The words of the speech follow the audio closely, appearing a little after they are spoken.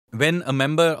when a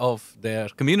member of their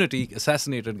community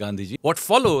assassinated Gandhiji, what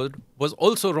followed was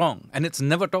also wrong, and it's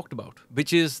never talked about,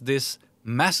 which is this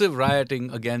massive rioting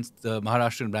against the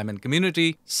Maharashtrian Brahmin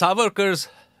community. Savarkar's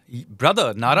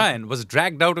brother, Narayan, was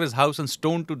dragged out of his house and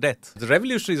stoned to death. The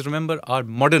revolutionaries, remember, are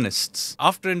modernists.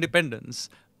 After independence,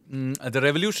 the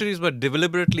revolutionaries were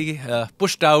deliberately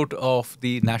pushed out of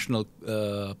the national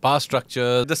power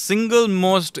structure. The single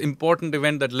most important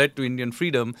event that led to Indian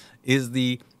freedom is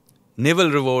the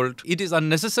naval revolt. It is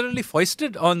unnecessarily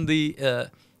foisted on the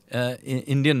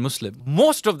Indian Muslim.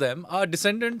 Most of them are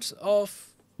descendants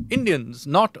of Indians,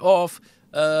 not of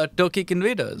Turkic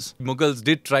invaders. Mughals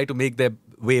did try to make their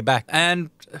way back. And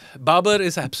Babur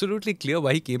is absolutely clear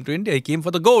why he came to India. He came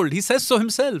for the gold. He says so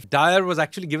himself. Dyer was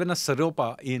actually given a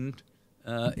saropa in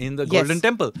the Golden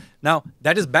Temple. Now,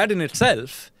 that is bad in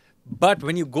itself. But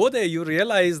when you go there, you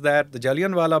realize that the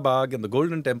Jallianwala Bagh and the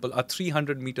Golden Temple are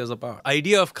 300 meters apart.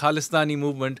 Idea of Khalistani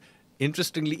movement,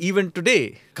 interestingly, even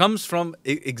today, comes from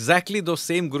exactly those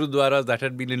same gurudwaras that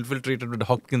had been infiltrated with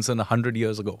Hopkinson 100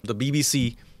 years ago. The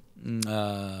BBC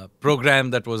program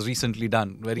that was recently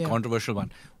done, very controversial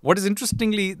one. What is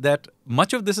interestingly that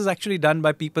much of this is actually done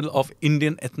by people of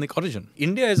Indian ethnic origin.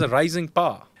 India is a rising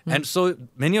power. And so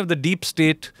many of the deep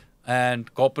state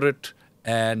and corporate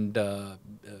and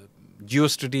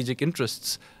geostrategic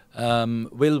interests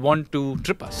will want to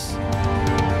trip us.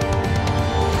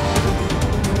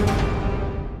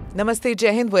 Namaste,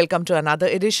 Jai Hind. Welcome to another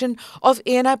edition of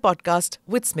ANI Podcast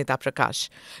with Smita Prakash.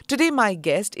 Today, my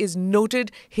guest is noted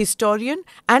historian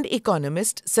and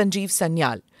economist Sanjeev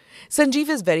Sanyal. Sanjeev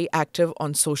is very active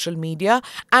on social media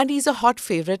and he's a hot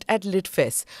favorite at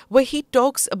LitFest, where he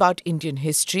talks about Indian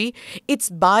history, its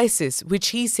biases, which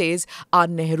he says are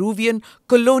Nehruvian,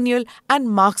 colonial and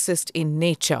Marxist in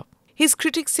nature. His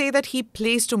critics say that he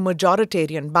plays to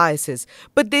majoritarian biases,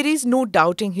 but there is no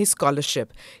doubting his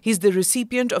scholarship. He's the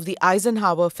recipient of the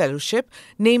Eisenhower Fellowship,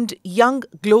 named Young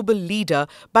Global Leader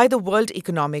by the World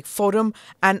Economic Forum,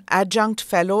 an adjunct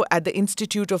fellow at the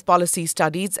Institute of Policy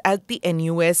Studies at the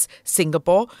NUS,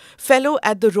 Singapore, fellow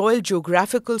at the Royal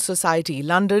Geographical Society,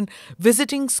 London,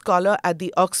 visiting scholar at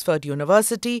the Oxford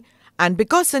University. And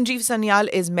because Sanjeev Sanyal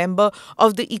is member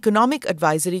of the Economic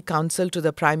Advisory Council to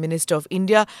the Prime Minister of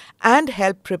India and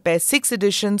helped prepare 6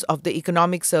 editions of the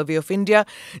Economic Survey of India,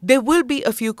 there will be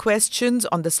a few questions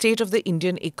on the state of the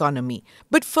Indian economy.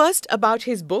 But first, about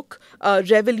his book,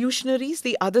 Revolutionaries,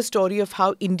 the other story of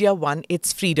how India won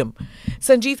its freedom.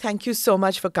 Sanjeev, thank you so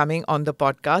much for coming on the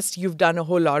podcast. You've done a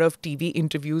whole lot of TV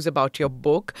interviews about your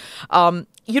book.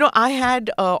 I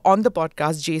had on the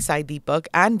podcast J. Sai Deepak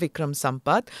and Vikram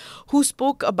Sampath, who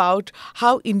spoke about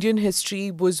how Indian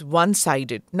history was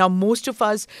one-sided. Now, most of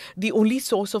us, the only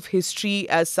source of history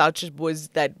as such was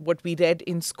that what we read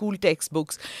in school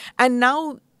textbooks. And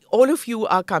now all of you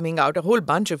are coming out, a whole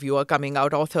bunch of you are coming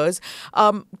out, authors,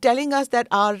 telling us that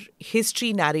our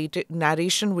history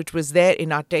narration, which was there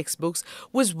in our textbooks,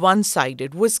 was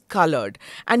one-sided, was colored.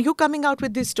 And you're coming out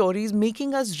with these stories,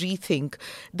 making us rethink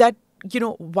that,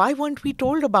 why weren't we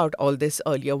told about all this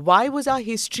earlier? Why was our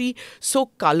history so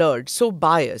colored, so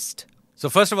biased? So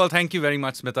first of all, thank you very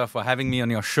much, Smita, for having me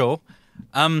on your show.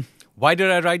 Why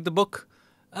did I write the book?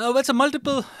 Well, it's a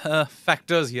multiple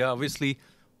factors here. Obviously,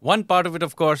 one part of it,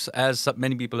 of course, as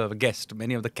many people have guessed,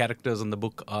 many of the characters in the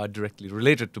book are directly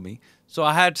related to me. So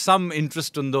I had some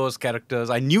interest in those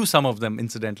characters. I knew some of them,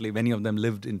 incidentally. Many of them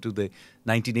lived into the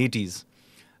 1980s.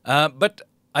 But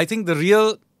I think the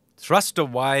real thrust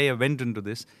of why I went into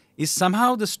this is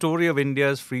somehow the story of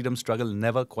India's freedom struggle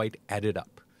never quite added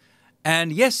up.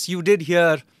 And yes, you did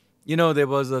hear, there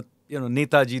was a,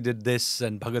 Netaji did this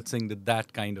and Bhagat Singh did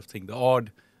that kind of thing, the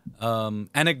odd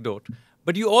anecdote.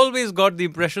 But you always got the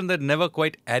impression that never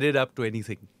quite added up to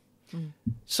anything.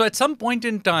 So at some point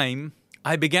in time,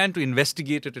 I began to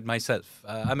investigate it myself.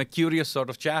 I'm a curious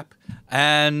sort of chap,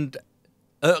 and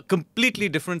a completely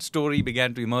different story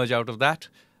began to emerge out of that.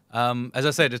 As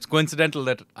I said, it's coincidental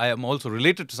that I am also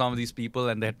related to some of these people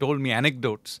and they had told me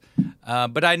anecdotes.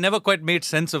 But I never quite made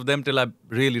sense of them till I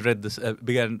really read this,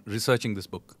 began researching this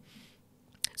book.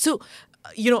 So,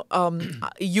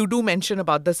 you do mention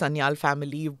about the Sanyal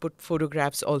family. You put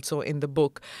photographs also in the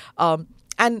book.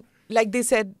 And like they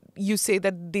said, you say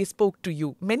that they spoke to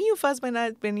you. Many of us,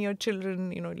 when your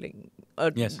children,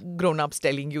 Yes. grown-ups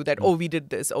telling you that, oh, we did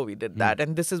this, oh, we did that,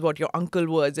 and this is what your uncle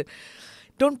was.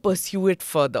 Don't pursue it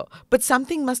further. But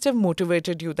something must have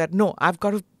motivated you that, no, I've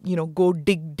got to, go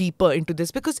dig deeper into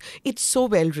this because it's so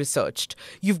well researched.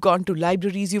 You've gone to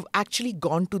libraries. You've actually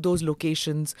gone to those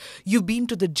locations. You've been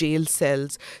to the jail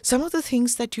cells. Some of the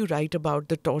things that you write about,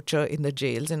 the torture in the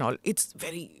jails and all, it's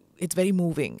very it's very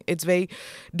moving. It's very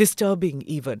disturbing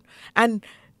even. And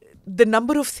the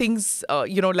number of things,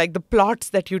 like the plots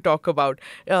that you talk about.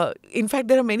 In fact,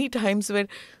 there are many times where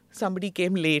somebody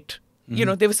came late.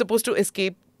 They were supposed to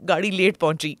escape. Gaadi late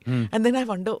pahunchi. And then I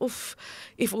wonder, if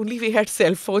only we had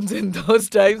cell phones in those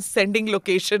times, sending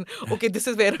location. Okay, this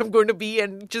is where I'm going to be,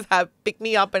 and just pick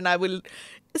me up and I will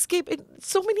escape.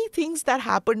 So many things that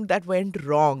happened that went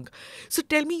wrong. So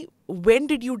tell me, when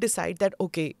did you decide that,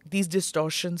 okay, these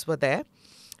distortions were there?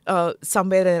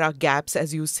 Somewhere there are gaps,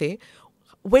 as you say.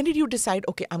 When did you decide,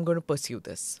 okay, I'm going to pursue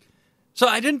this? So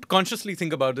I didn't consciously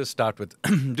think about this to start with.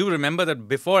 Do remember that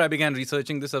before I began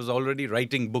researching this, I was already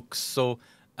writing books. So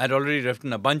I'd already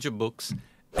written a bunch of books.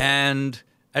 And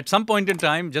at some point in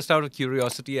time, just out of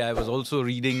curiosity, I was also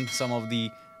reading some of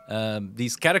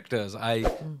these characters.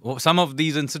 Some of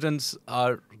these incidents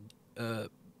are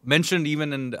mentioned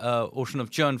even in Ocean of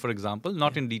Churn, for example,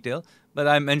 not in detail, but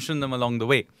I mentioned them along the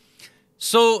way.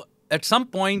 So at some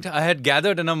point, I had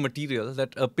gathered enough material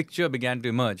that a picture began to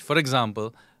emerge. For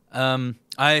example,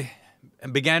 I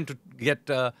began to get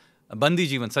Bandi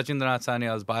Jeevan, Sachindranath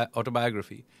Sanyal's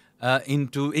autobiography,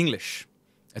 into English.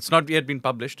 It's not yet been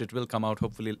published. It will come out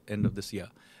hopefully end of this year.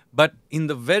 But in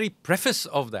the very preface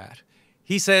of that,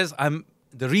 he says,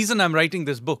 the reason I'm writing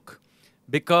this book,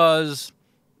 because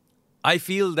I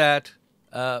feel that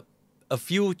a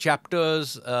few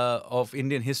chapters of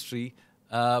Indian history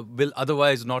will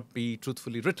otherwise not be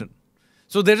truthfully written.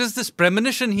 So there is this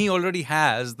premonition he already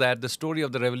has that the story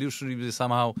of the revolutionaries is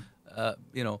somehow,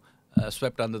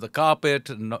 swept under the carpet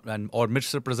or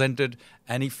misrepresented,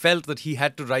 and he felt that he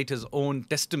had to write his own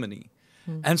testimony.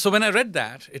 And so when I read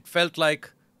that, it felt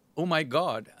like, oh my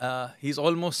God, he's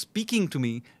almost speaking to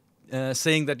me,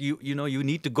 saying that you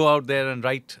need to go out there and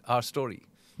write our story.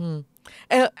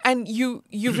 And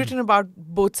you've written about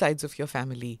both sides of your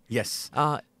family. Yes.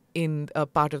 In a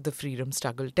part of the freedom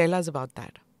struggle. Tell us about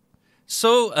that.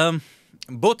 So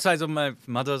both sides of my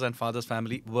mother's and father's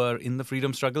family were in the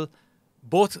freedom struggle.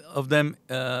 Both of them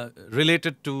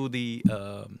related to the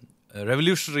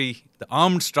revolutionary, the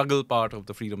armed struggle part of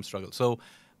the freedom struggle. So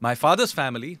my father's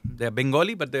family, they're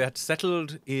Bengali, but they had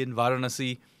settled in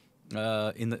Varanasi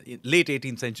in the late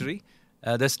 18th century.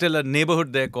 There's still a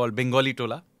neighborhood there called Bengali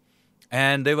Tola.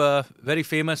 And they were very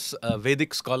famous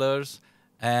Vedic scholars.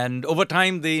 And over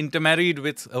time, they intermarried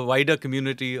with a wider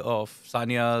community of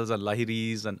Sanyals and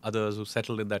Lahiris and others who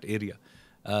settled in that area.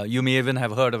 You may even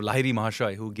have heard of Lahiri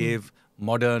Mahashai, who gave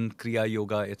modern Kriya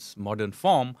Yoga its modern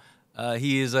form.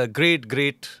 He is a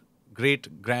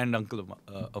great-grand uncle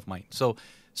of mine. So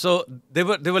they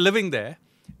were living there.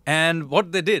 And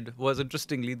what they did was,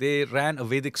 interestingly, they ran a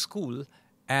Vedic school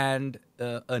and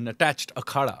an attached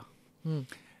akhada.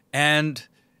 And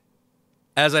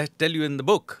as I tell you in the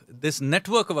book, this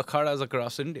network of akhadas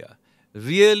across India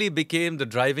really became the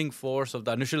driving force of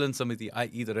the Anushilan Samiti,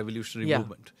 i.e. the revolutionary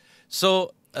movement.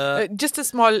 So, just a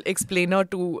small explainer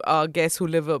to our guests who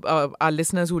live, our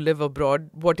listeners who live abroad.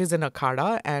 What is an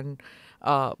akhada, and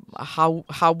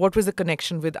what was the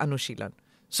connection with Anushilan?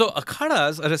 So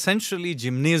akhadas are essentially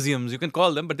gymnasiums, you can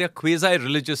call them, but they are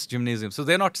quasi-religious gymnasiums. So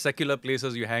they're not secular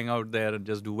places you hang out there and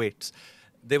just do weights.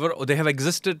 They have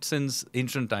existed since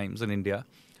ancient times in India.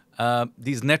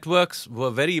 These networks were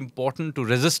very important to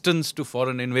resistance to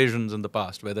foreign invasions in the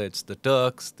past, whether it's the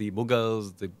Turks, the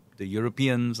Mughals, the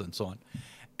Europeans, and so on.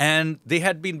 And they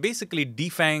had been basically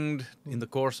defanged in the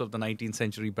course of the 19th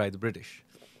century by the British,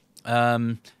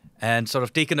 and sort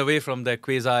of taken away from their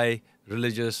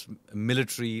quasi-religious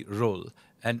military role,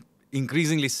 and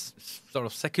increasingly sort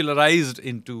of secularized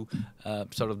into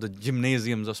sort of the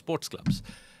gymnasiums or sports clubs.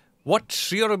 What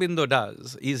Sri Aurobindo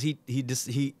does is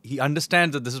he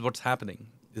understands that this is what's happening.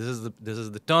 This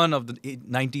is the turn of the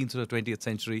 19th to the 20th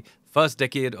century, first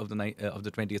decade of the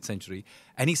 20th century,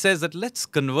 and he says that let's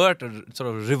convert or sort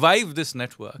of revive this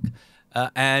network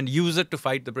and use it to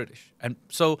fight the British. And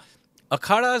so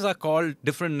akhadas are called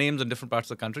different names in different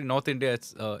parts of the country. North India,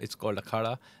 it's called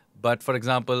akhada, but for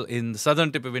example, in the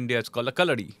southern tip of India, it's called a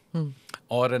kaladi,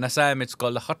 or in Assam, it's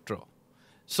called a khatro.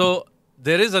 So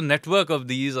there is a network of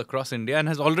these across India and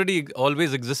has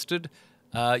always existed.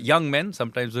 Young men,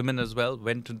 sometimes women as well,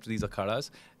 went into these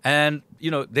akhadas. And,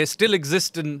 they still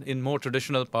exist in more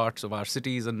traditional parts of our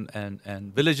cities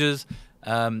and villages.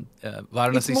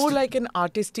 Varanasi. It's more like an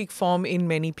artistic form in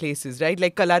many places, right?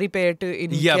 Like Kalaripayattu in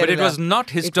Kerala. Yeah, but it was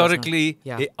not historically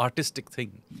an artistic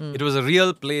thing. It was a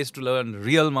real place to learn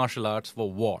real martial arts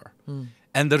for war.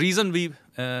 And the reason we,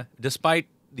 despite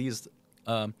these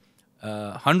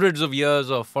hundreds of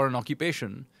years of foreign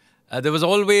occupation, there was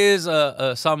always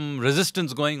some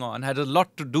resistance going on, had a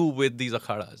lot to do with these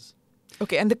akhadas.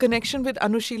 Okay, and the connection with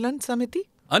Anushilan Samiti?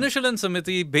 Anushilan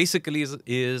Samiti basically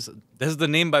is this is the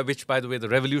name by which, by the way, the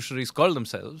revolutionaries call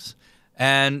themselves.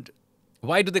 And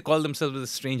why do they call themselves with a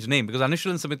strange name? Because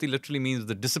Anushilan Samiti literally means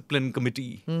the discipline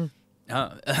committee.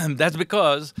 That's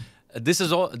because this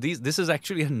is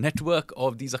actually a network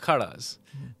of these akhadas,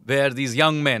 where these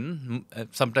young men,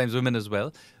 sometimes women as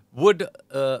well, would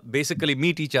basically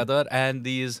meet each other, and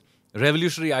these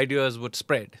revolutionary ideas would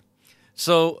spread.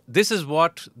 So this is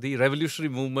what the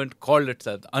revolutionary movement called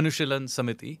itself, Anushilan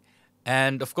Samiti.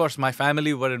 And of course, my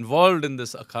family were involved in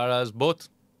this akhadas, both.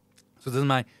 So this is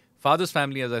my father's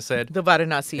family, as I said. The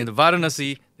Varanasi. In the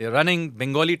Varanasi, they're running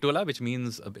Bengali Tola, which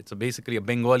means it's basically a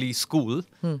Bengali school.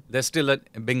 There's still a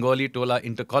Bengali Tola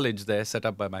inter-college there set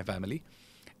up by my family.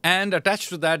 And attached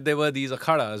to that, there were these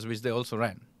akhadas, which they also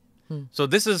ran. So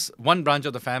this is one branch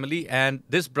of the family, and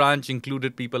this branch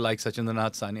included people like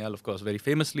Sachindranath Sanyal, of course, very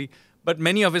famously, but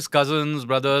many of his cousins,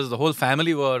 brothers, the whole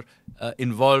family were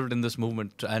involved in this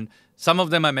movement. And some of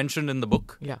them I mentioned in the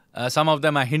book. Some of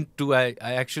them I hint to. I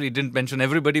actually didn't mention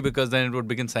everybody because then it would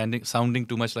begin sounding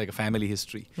too much like a family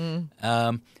history.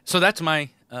 So that's my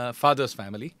father's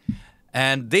family.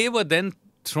 And they were then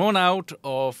thrown out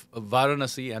of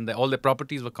Varanasi, and all their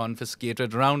properties were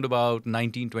confiscated around about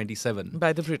 1927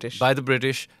 By the British. By the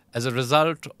British as a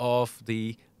result of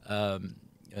the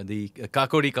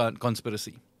Kakori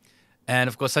conspiracy. And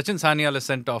of course, Sachin Sanyal is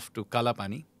sent off to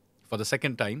Kalapani for the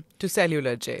second time. To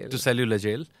cellular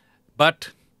jail. But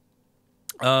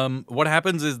what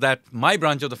happens is that my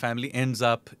branch of the family ends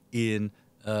up in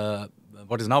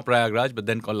what is now Prayagraj, but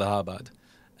then called Allahabad.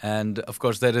 And of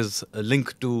course, there is a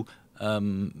link to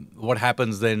what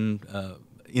happens then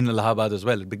in Allahabad as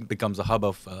well. It becomes a hub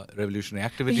of revolutionary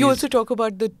activities. You also talk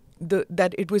about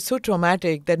that it was so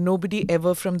traumatic that nobody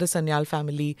ever from the Sanyal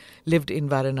family lived in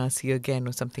Varanasi again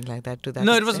or something like that. To that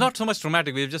No, extent. it was not so much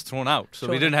traumatic. We were just thrown out. So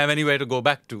we didn't have anywhere to go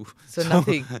back to. So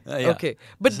nothing. Yeah. Okay.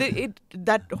 But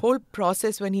that whole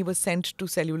process when he was sent to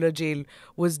cellular jail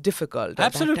was difficult.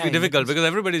 Absolutely difficult because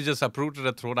everybody's just uprooted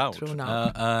and thrown out.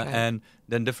 And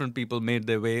then different people made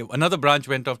their way. Another branch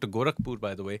went off to Gorakhpur,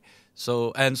 by the way.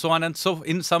 So and so on. And so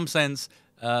in some sense,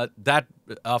 that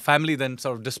our family then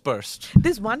sort of dispersed.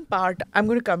 There's one part, I'm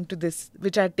going to come to this,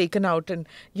 which I had taken out. And,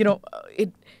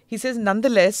 he says,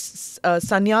 nonetheless,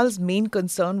 Sanyal's main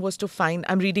concern was to find,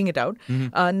 I'm reading it out.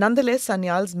 Nonetheless,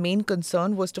 Sanyal's main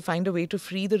concern was to find a way to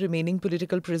free the remaining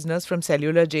political prisoners from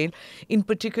cellular jail, in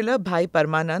particular Bhai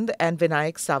Parmanand and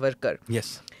Vinayak Savarkar.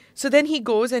 Yes. So then he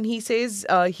goes and he says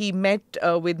he met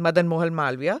with Madan Mohan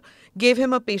Malviya, gave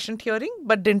him a patient hearing,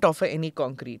 but didn't offer any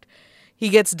concrete. He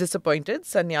gets disappointed.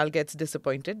 Sanyal gets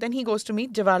disappointed. Then he goes to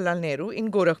meet Jawaharlal Nehru in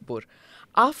Gorakhpur.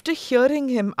 After hearing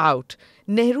him out,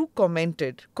 Nehru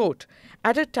commented, quote,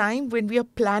 "At a time when we are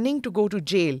planning to go to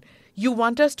jail, you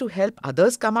want us to help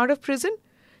others come out of prison?"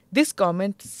 This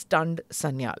comment stunned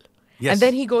Sanyal. Yes. And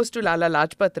then he goes to Lala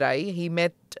Lajpat Rai. He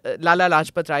met Lala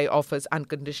Lajpat Rai offers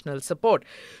unconditional support.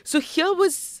 So here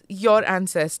was your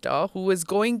ancestor who was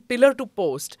going pillar to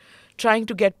post, trying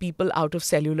to get people out of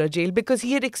cellular jail because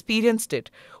he had experienced it.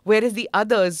 Whereas the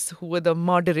others, who were the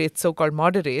moderates, so-called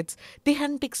moderates, they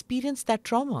hadn't experienced that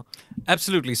trauma.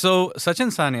 Absolutely. So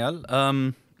Sachin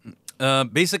Sanyal,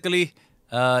 basically,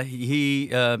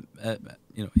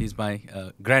 he's my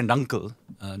grand uncle,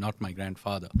 not my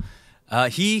grandfather.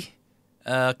 He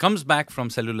comes back from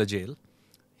cellular jail.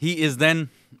 He is then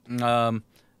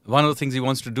one of the things he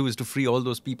wants to do is to free all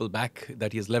those people back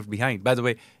that he has left behind. By the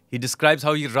way, he describes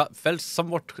how he felt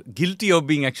somewhat guilty of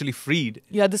being actually freed.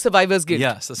 Yeah, the survivor's guilt.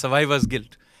 Yes, the survivor's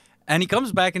guilt. And he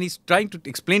comes back and he's trying to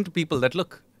explain to people that,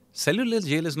 look, cellular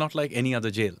jail is not like any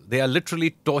other jail. They are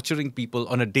literally torturing people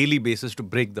on a daily basis to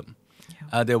break them.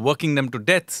 Yeah. They're working them to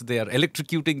death. They are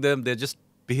electrocuting them. They're just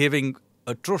behaving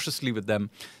atrociously with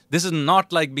them. This is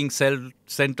not like being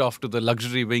sent off to the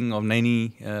luxury wing of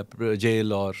Naini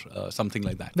jail or something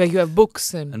like that. Where you have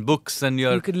books and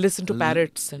you can listen to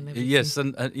parrots and everything. Yes,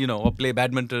 and or play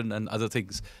badminton and other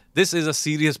things. This is a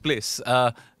serious place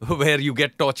where you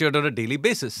get tortured on a daily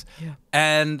basis. Yeah.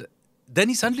 And then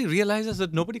he suddenly realizes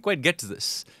that nobody quite gets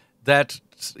this. That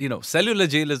cellular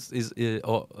jail is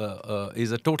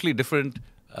a totally different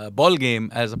ball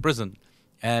game as a prison,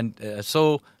 and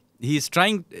so. He's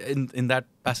trying, in that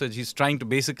passage, he's trying to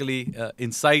basically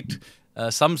incite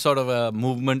some sort of a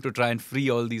movement to try and free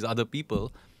all these other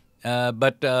people.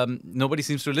 But nobody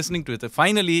seems to be listening to it. And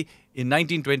finally, in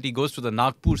 1920, he goes to the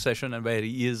Nagpur session and where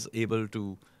he is able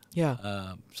to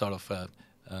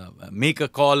make a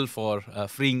call for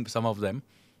freeing some of them.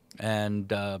 And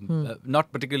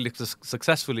not particularly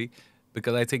successfully,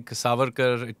 because I think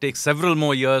Savarkar, it takes several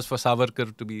more years for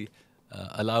Savarkar to be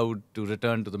allowed to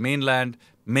return to the mainland.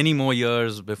 many more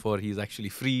years before he's actually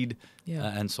freed,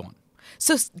 Yeah. and so on.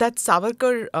 So that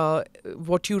Savarkar,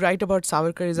 what you write about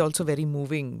Savarkar is also very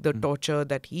moving. The torture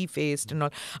that he faced and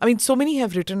all. I mean, so many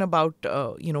have written about,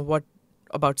 what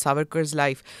about Savarkar's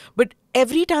life. But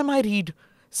every time I read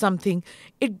something,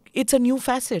 it's a new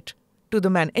facet to the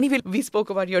man. Anyway, we spoke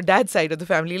about your dad's side of the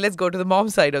family. Let's go to the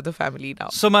mom's side of the family now.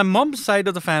 So my mom's side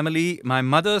of the family, my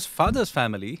mother's father's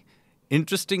family,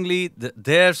 interestingly,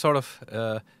 their sort of,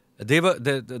 they were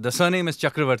the surname is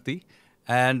Chakravarti.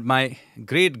 And my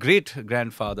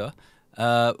great-great-grandfather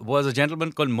was a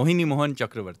gentleman called Mohini Mohan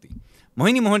Chakravarti.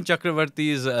 Mohini Mohan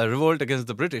Chakravarti's revolt against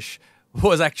the British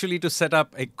was actually to set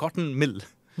up a cotton mill.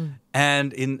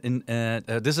 And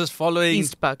this is following...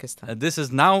 East Pakistan. This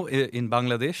is now in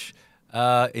Bangladesh,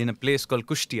 in a place called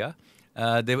Kushtia.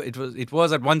 It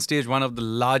was at one stage one of the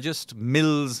largest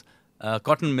mills,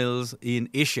 cotton mills in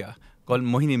Asia, called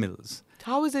Mohini Mills.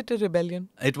 How is it a rebellion?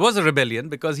 It was a rebellion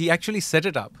because he actually set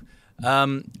it up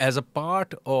as a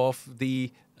part of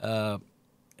the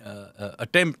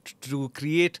attempt to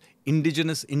create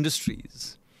indigenous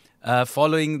industries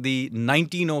following the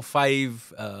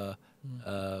 1905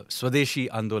 Swadeshi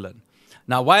Andolan.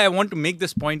 Now, why I want to make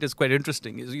this point is quite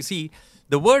interesting. Is you see,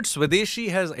 the word Swadeshi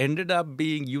has ended up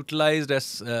being utilized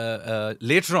as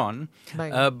later on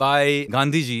by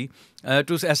Gandhiji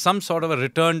as some sort of a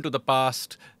return to the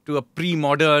past, to a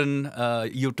pre-modern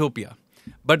utopia.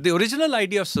 But the original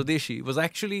idea of Swadeshi was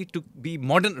actually to be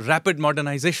rapid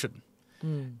modernization.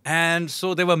 And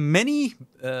so there were many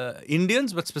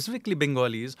Indians, but specifically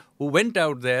Bengalis, who went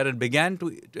out there and began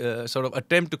to sort of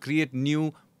attempt to create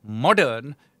new,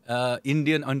 modern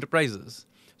Indian enterprises.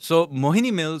 So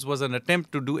Mohini Mills was an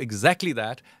attempt to do exactly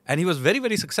that, and he was very,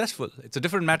 very successful. It's a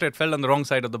different matter. It fell on the wrong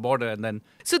side of the border, and then...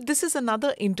 So this is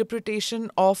another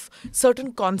interpretation of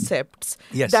certain concepts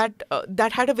that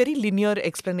had a very linear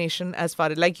explanation as far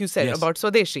as, like you said, about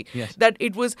Swadeshi. Yes. That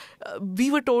it was,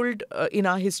 we were told in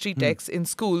our history texts in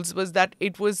schools, was that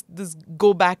it was this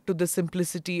go back to the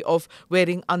simplicity of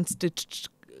wearing unstitched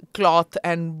cloth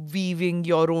and weaving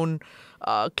your own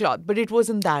cloth, but it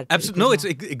wasn't that. Absolutely. No, it's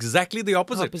exactly the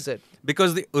opposite.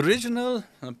 Because the original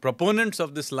proponents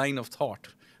of this line of thought,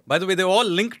 by the way, they're all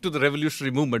linked to the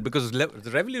revolutionary movement because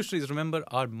the revolutionaries, remember,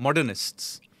 are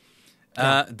modernists.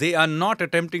 They are not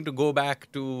attempting to go back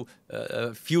to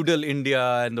feudal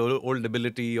India and the old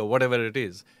nobility or whatever it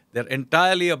is. They're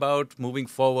entirely about moving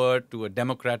forward to a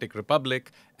democratic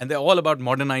republic, and they're all about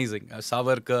modernizing.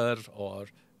 Savarkar or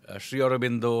Sri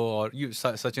Aurobindo or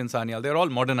Sachin Sanyal, they're all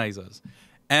modernizers.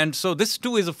 And so this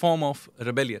too is a form of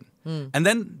rebellion. And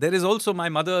then there is also my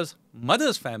mother's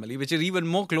family, which is even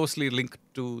more closely linked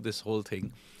to this whole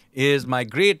thing, is my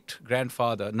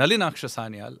great-grandfather, Nalinaksha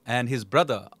Sanyal, and his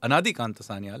brother, Anadikanta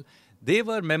Sanyal. They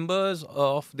were members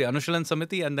of the Anushalan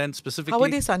Samiti, and then specifically... How were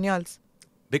they Sanyals?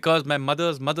 Because my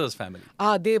mother's family.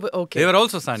 They were, okay. They were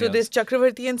also Sanyals. So there's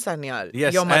Chakravarti and Sanyal,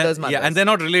 yes, your mother's mother. Yeah, and they're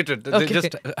not related. They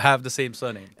just have the same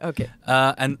surname. Okay.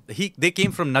 And they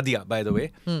came from Nadia, by the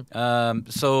way.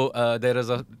 There's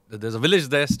a village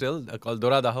there still called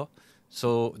Doradaho.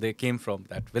 So they came from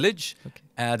that village.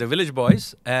 Okay. The village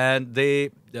boys, and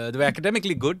they were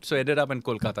academically good, so ended up in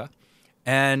Kolkata.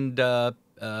 And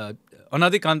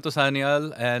Anadikanta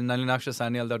Sanyal and Nalinaksha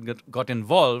Sanyal got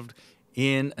involved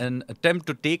in an attempt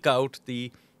to take out the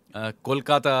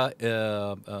Kolkata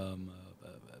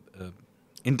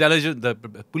the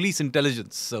police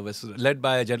intelligence service led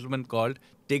by a gentleman called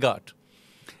Tegart.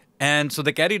 And so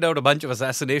they carried out a bunch of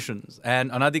assassinations,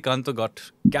 and Anadikanta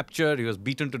got captured. He was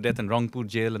beaten to death in Rangpur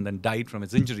jail and then died from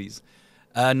his injuries.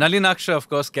 Nalinaksha, of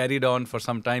course, carried on for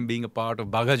some time being a part of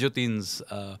Bagajotin's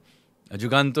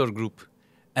Jugantor group.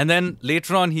 And then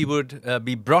later on he would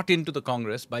be brought into the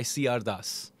Congress by C.R.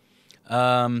 Das.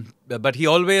 But he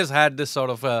always had this sort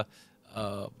of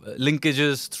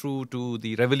linkages through to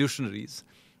the revolutionaries.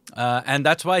 And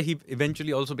that's why he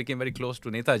eventually also became very close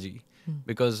to Netaji,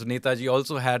 because Netaji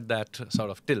also had that sort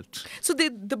of tilt. So the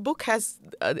book has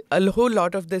a whole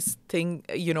lot of this thing,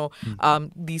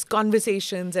 these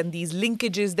conversations and these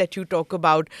linkages that you talk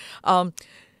about.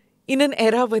 In an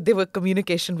era where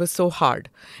communication was so hard.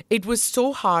 It was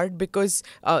so hard because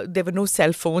there were no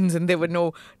cell phones and there were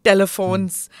no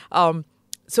telephones.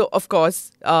 So, of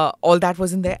course, all that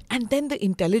wasn't there. And then the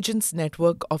intelligence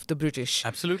network of the British.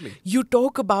 Absolutely. You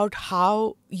talk about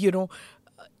how,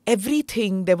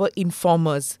 everything, there were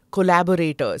informers,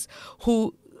 collaborators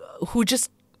who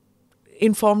just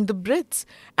informed the Brits.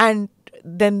 And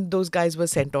then those guys were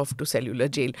sent off to cellular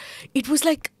jail. It was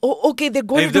like, okay, they're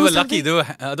going to do something. If they were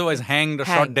lucky, they were otherwise hanged or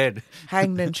shot dead.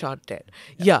 Hanged and shot dead.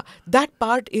 Yeah, that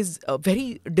part is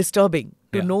very disturbing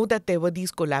to Yeah. know that there were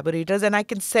these collaborators. And I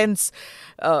can sense,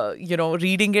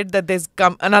 reading it, that there's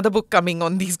another book coming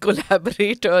on these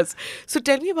collaborators. So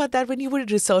tell me about that. When you were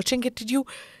researching it,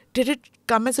 did it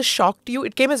come as a shock to you?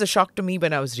 It came as a shock to me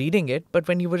when I was reading it, but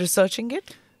when you were researching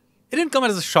it? It didn't come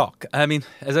as a shock. I mean,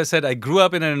 as I said, I grew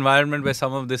up in an environment where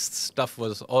some of this stuff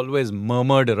was always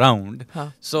murmured around. Huh.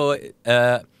 So,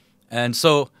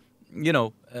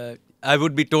 I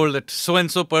would be told that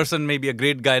so-and-so person may be a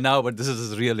great guy now, but this is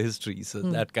his real history. So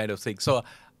that kind of thing. So,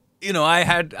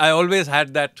 I always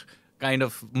had that kind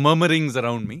of murmurings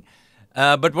around me.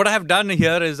 But what I have done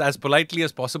here is, as politely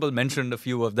as possible, mentioned a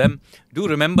few of them. Do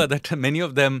remember that many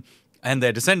of them and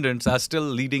their descendants are still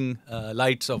leading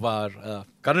lights of our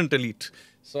current elite.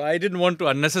 So I didn't want to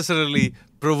unnecessarily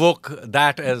provoke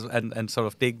that and sort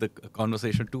of take the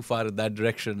conversation too far in that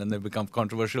direction and then become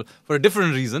controversial for a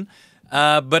different reason.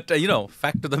 But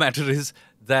fact of the matter is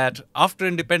that after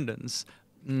independence,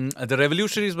 the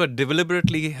revolutionaries were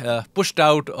deliberately pushed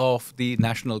out of the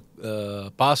national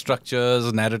power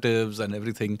structures, narratives, and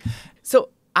everything. So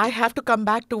I have to come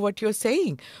back to what you're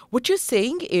saying. What you're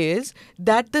saying is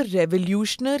that the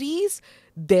revolutionaries,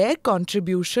 their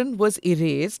contribution was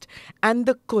erased, and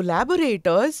the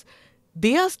collaborators,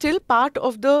 they are still part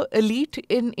of the elite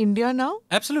in India now?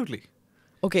 Absolutely.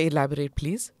 Okay, elaborate,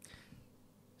 please.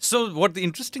 So what the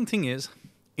interesting thing is,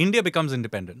 India becomes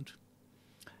independent.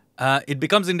 It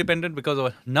becomes independent because of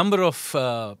a number of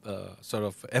sort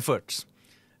of efforts.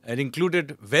 It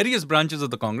included various branches of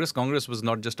the Congress. Congress was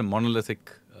not just a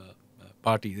monolithic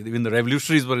party. Even the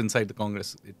revolutionaries were inside the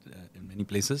Congress in many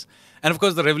places. And of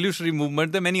course, the revolutionary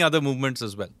movement, there are many other movements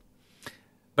as well.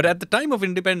 But at the time of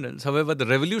independence, however, the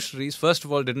revolutionaries, first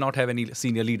of all, did not have any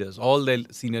senior leaders. All their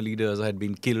senior leaders had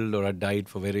been killed or had died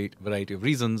for variety of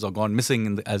reasons or gone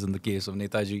missing, as in the case of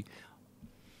Netaji.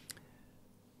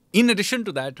 In addition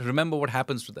to that, remember what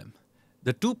happens to them.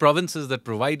 The two provinces that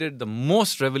provided the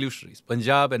most revolutionaries,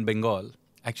 Punjab and Bengal,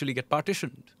 actually get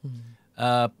partitioned.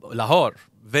 Lahore,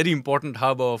 very important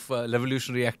hub of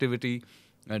revolutionary activity,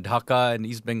 Dhaka and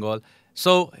East Bengal.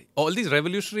 So all these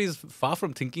revolutionaries, far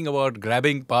from thinking about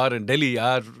grabbing power in Delhi,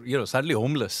 are suddenly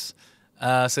homeless.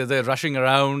 So they're rushing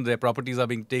around, their properties are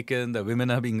being taken, their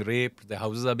women are being raped, their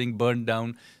houses are being burned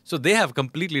down. So they have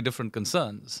completely different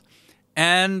concerns.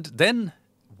 And then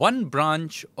one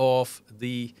branch of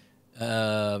the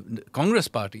Congress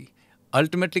party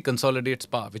ultimately consolidates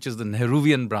power, which is the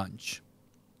Nehruvian branch.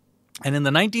 And in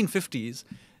the 1950s,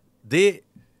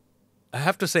 I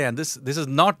have to say, and this is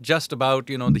not just about,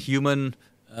 the human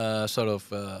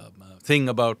thing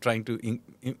about trying to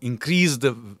increase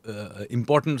the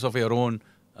importance of your own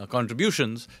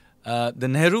contributions. The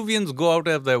Nehruvians go out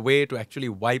of their way to actually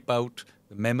wipe out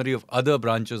the memory of other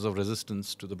branches of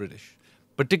resistance to the British,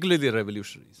 particularly the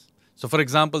revolutionaries. So, for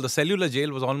example, the cellular jail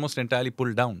was almost entirely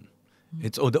pulled down.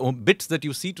 The bits that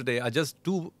you see today are just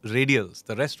two radials.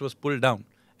 The rest was pulled down.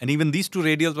 And even these two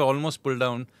radials were almost pulled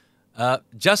down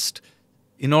just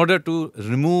in order to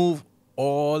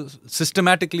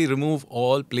systematically remove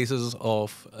all places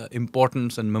of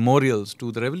importance and memorials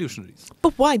to the revolutionaries.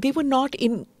 But why? They were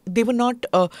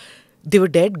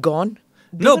dead, gone?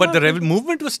 No, but the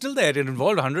movement was still there. It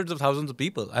involved hundreds of thousands of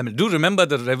people. I mean, do remember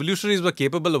the revolutionaries were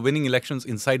capable of winning elections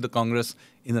inside the Congress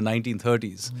in the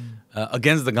 1930s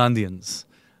against the Gandhians.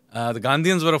 The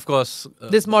Gandhians were, of course...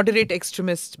 this moderate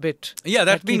extremist bit. Yeah,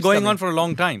 that's been going on for a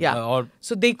long time. Yeah.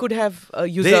 So they could have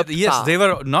usurped power. Yes, they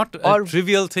were not a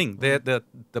trivial thing.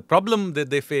 The problem that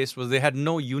they faced was they had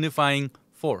no unifying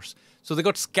force. So they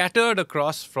got scattered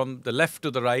across from the left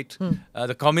to the right,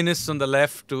 the communists on the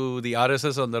left to the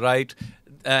RSS on the right,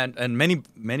 and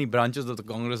many branches of the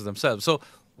Congress themselves. So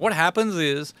what happens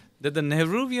is that the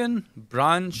Nehruvian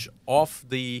branch of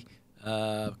the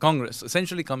Congress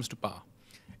essentially comes to power.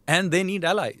 And they need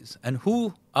allies. And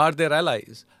who are their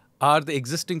allies? Are the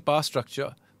existing power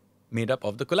structure made up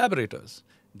of the collaborators.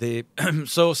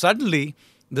 So suddenly,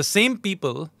 the same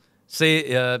people, say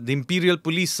the Imperial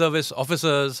Police Service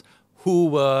officers who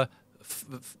were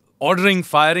ordering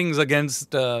firings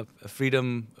against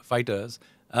freedom fighters,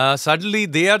 suddenly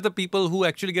they are the people who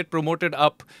actually get promoted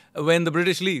up when the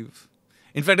British leave.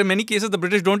 In fact, in many cases, the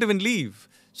British don't even leave.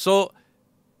 So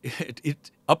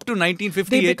up to 1958...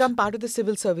 They become part of the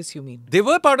civil service, you mean? They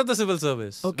were part of the civil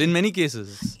service in many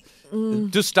cases.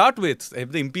 To start with,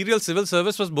 the Imperial Civil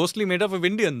Service was mostly made up of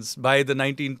Indians by the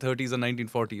 1930s and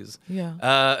 1940s.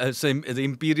 Yeah. So the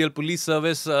Imperial Police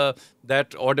Service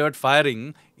that ordered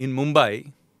firing in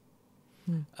Mumbai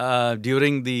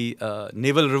during the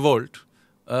naval revolt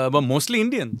were mostly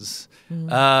Indians.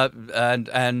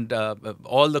 And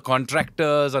all the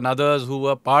contractors and others who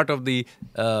were part of the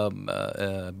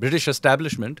British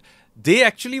establishment, they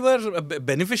actually were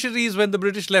beneficiaries when the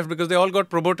British left because they all got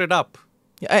promoted up.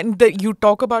 And you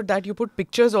talk about that. You put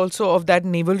pictures also of that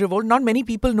naval revolt. Not many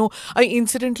people know. I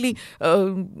incidentally,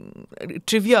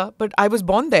 trivia, but I was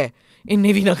born there in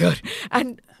Navy Nagar.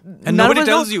 And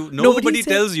nobody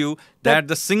tells you that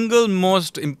the single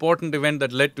most important event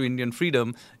that led to Indian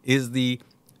freedom is the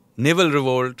naval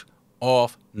revolt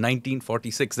of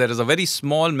 1946. There is a very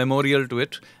small memorial to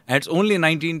it, and it's only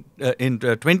in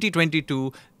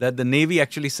 2022 that the Navy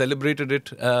actually celebrated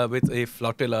it with a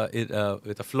flotilla,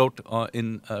 with a float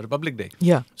in Republic Day.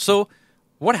 Yeah. So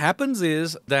what happens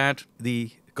is that the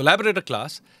collaborator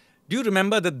class, do you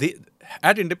remember that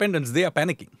at independence they are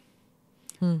panicking?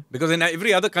 Because in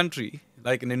every other country,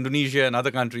 like in Indonesia and other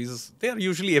countries, they are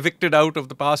usually evicted out of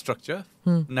the power structure.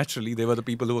 Naturally, they were the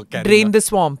people who were carrying... Drain the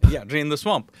swamp. Yeah, drain the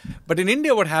swamp. But in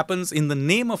India, what happens in the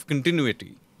name of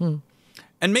continuity,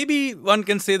 and maybe one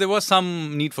can say there was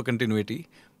some need for continuity,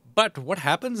 but what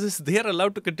happens is they are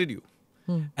allowed to continue.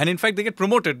 And in fact, they get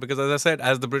promoted because, as I said,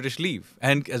 as the British leave.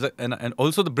 And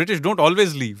also the British don't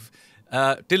always leave.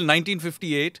 Till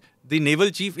 1958, the naval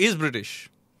chief is British.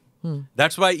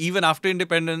 That's why even after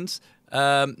independence,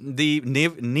 the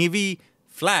Navy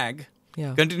flag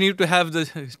continued to have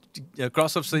the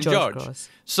cross of St. George. Cross.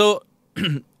 So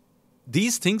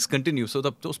these things continue. So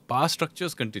those power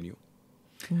structures continue.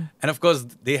 And of course,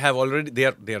 they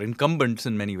are incumbents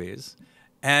in many ways,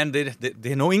 and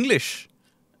they know English.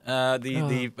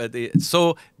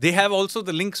 So they have also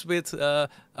the links with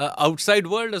outside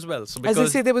world as well. So as I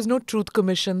say, there was no truth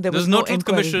commission. There was no truth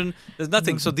inquiry. Commission. There's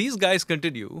nothing. So these guys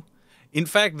continue. In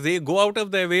fact, they go out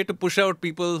of their way to push out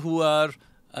people who are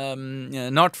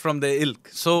not from their ilk.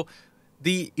 So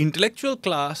the intellectual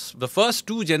class, the first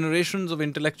two generations of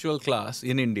intellectual class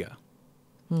in India,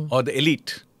 or the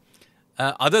elite,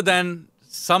 other than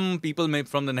some people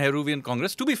from the Nehruvian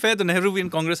Congress. To be fair, the Nehruvian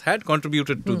Congress had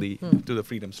contributed to the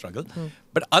freedom struggle.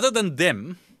 But other than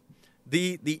them,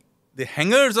 the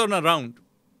hangers on around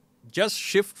just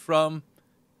shift from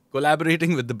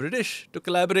collaborating with the British to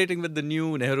collaborating with the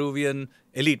new Nehruvian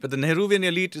elite. But the Nehruvian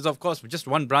elite is, of course, just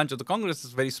one branch of the Congress.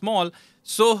 It's very small.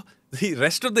 So the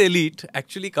rest of the elite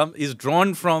actually is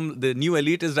drawn from, the new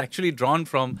elite is actually drawn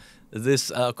from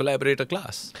this collaborator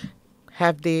class.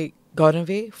 Have they gone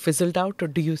away, fizzled out, or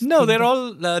do you? No, they're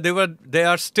all. They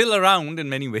are still around in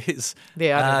many ways.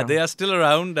 They are. Around. They are still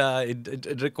around.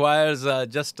 It requires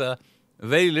just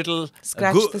very little.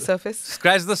 Scratch the surface.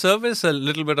 Scratch the surface. A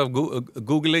little bit of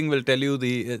googling will tell you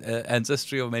the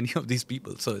ancestry of many of these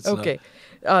people. So it's okay.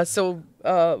 So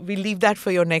we leave that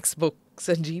for your next book,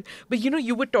 Sanjeev. But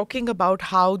you were talking about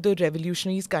how the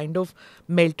revolutionaries kind of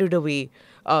melted away.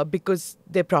 Because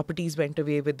their properties went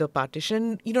away with the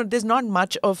partition. There's not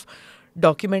much of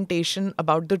documentation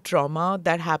about the trauma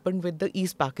that happened with the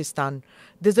East Pakistan.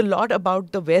 There's a lot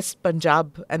about the West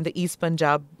Punjab and the East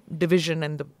Punjab division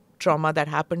and the trauma that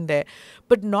happened there,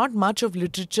 but not much of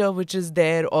literature which is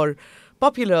there or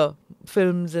popular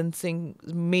films and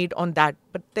things made on that.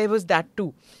 But there was that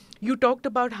too. You talked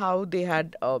about how they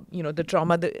had, the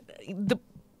trauma.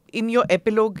 In your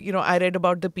epilogue, I read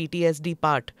about the PTSD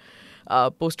part.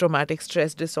 Post-traumatic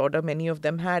stress disorder, many of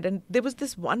them had. And there was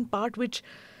this one part which,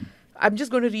 I'm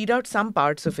just going to read out some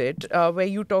parts of it, where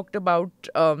you talked about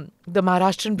the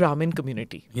Maharashtrian Brahmin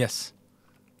community. Yes.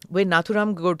 When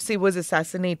Nathuram Godse was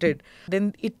assassinated,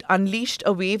 then it unleashed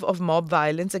a wave of mob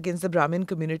violence against the Brahmin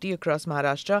community across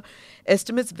Maharashtra.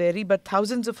 Estimates vary, but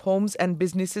thousands of homes and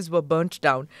businesses were burnt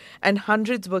down and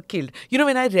hundreds were killed.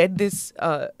 When I read this,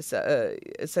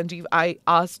 Sanjeev, I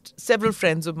asked several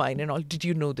friends of mine and all, did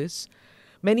you know this?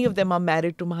 Many of them are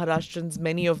married to Maharashtrians.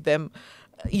 Many of them,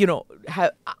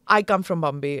 I come from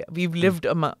Bombay. We've lived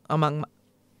among,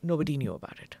 nobody knew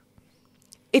about it.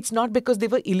 It's not because they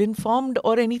were ill-informed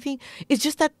or anything. It's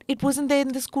just that it wasn't there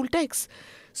in the school text.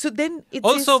 So then it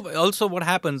also what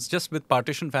happens just with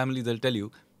partition families, they'll tell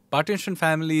you, partition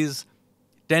families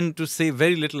tend to say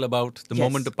very little about the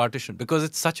moment of partition because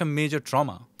it's such a major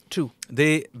trauma. True.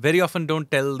 They very often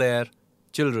don't tell their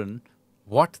children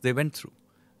what they went through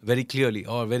very clearly,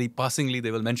 or very passingly they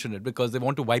will mention it because they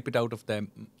want to wipe it out of them.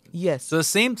 Yes. So the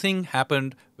same thing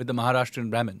happened with the Maharashtrian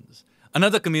Brahmins.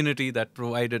 Another community that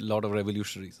provided a lot of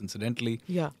revolutionaries, incidentally.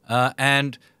 Yeah.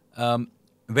 And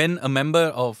when a member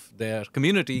of their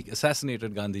community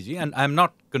assassinated Gandhiji, and I'm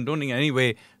not condoning in any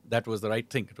way that was the right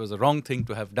thing. It was the wrong thing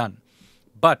to have done.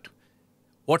 But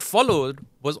what followed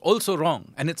was also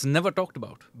wrong, and it's never talked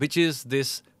about, which is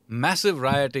this massive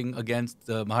rioting against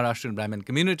the Maharashtrian Brahmin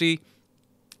community,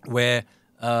 where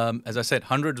As I said,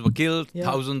 hundreds were killed,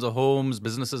 thousands of homes,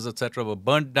 businesses, etc. were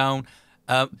burnt down.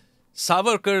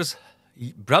 Savarkar's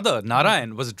brother,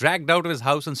 Narayan, was dragged out of his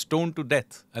house and stoned to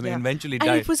death. I mean, eventually died.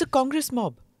 And it was a Congress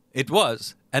mob. It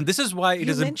was. And this is why it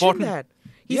is mentioned important. That.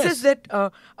 He says that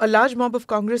a large mob of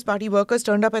Congress party workers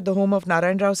turned up at the home of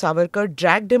Narayan Rao Savarkar,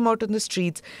 dragged him out on the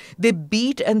streets. They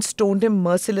beat and stoned him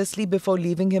mercilessly before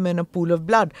leaving him in a pool of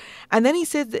blood. And then he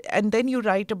says, and then you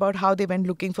write about how they went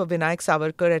looking for Vinayak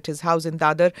Savarkar at his house in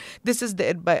Dadar. This is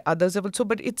there by others also,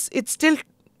 but it's still,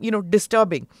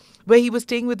 disturbing. Where he was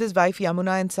staying with his wife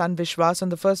Yamuna and son Vishwas on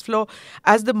the first floor.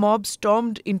 As the mob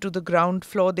stormed into the ground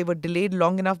floor, they were delayed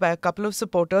long enough by a couple of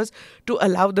supporters to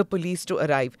allow the police to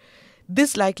arrive.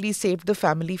 This likely saved the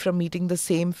family from meeting the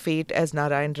same fate as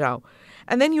Narayan Rao.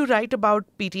 And then you write about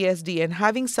PTSD, and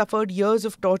having suffered years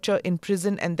of torture in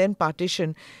prison and then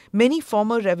partition, many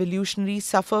former revolutionaries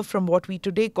suffer from what we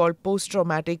today call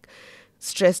post-traumatic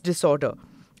stress disorder.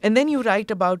 And then you write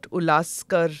about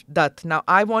Ulaskar Dutt. Now,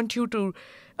 I want you to...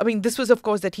 this was, of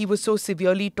course, that he was so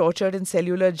severely tortured in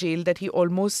cellular jail that he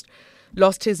almost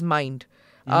lost his mind.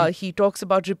 He talks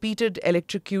about repeated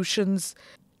electrocutions.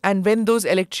 And when those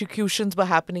electrocutions were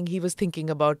happening, he was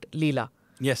thinking about Leela.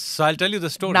 Yes, so I'll tell you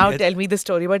the story. Now tell me the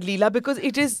story about Leela, because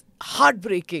it is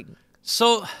heartbreaking.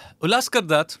 So Ulaskar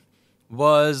Dutt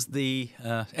was the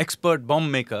expert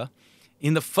bomb maker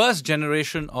in the first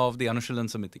generation of the Anushilan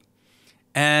Samiti.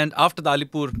 And after the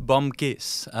Alipur bomb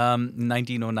case,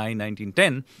 1909,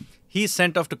 1910, he's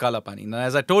sent off to Kalapani. Now,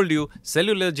 as I told you,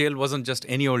 cellular jail wasn't just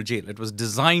any old jail. It was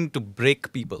designed to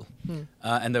break people.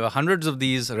 And there were hundreds of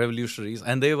these revolutionaries,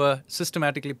 and they were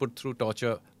systematically put through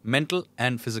torture, mental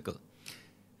and physical.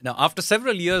 Now, after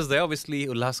several years there, obviously,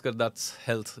 Ulaskar Dutt's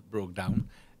health broke down.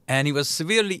 And he was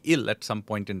severely ill at some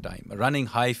point in time, running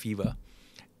high fever.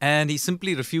 And he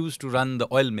simply refused to run the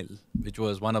oil mill, which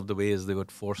was one of the ways they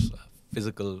would force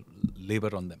physical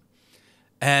labor on them.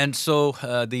 And so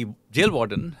the jail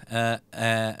warden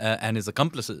and his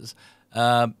accomplices,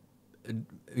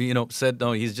 said,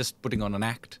 no, he's just putting on an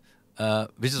act,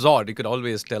 which is odd. You could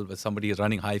always tell when somebody is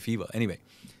running high fever. Anyway,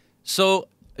 so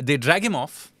they drag him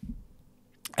off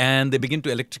and they begin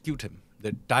to electrocute him.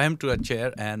 They tie him to a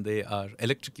chair and they are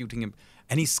electrocuting him.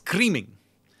 And he's screaming.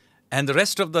 And the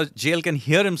rest of the jail can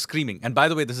hear him screaming. And by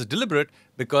the way, this is deliberate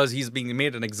because he's being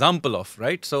made an example of,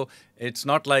 right? So it's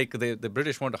not like the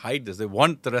British want to hide this. They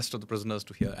want the rest of the prisoners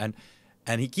to hear. And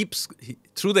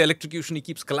through the electrocution, he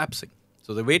keeps collapsing.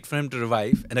 So they wait for him to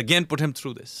revive and again put him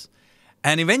through this.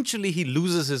 And eventually he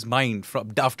loses his mind.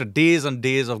 After days and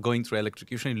days of going through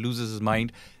electrocution, he loses his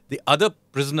mind. The other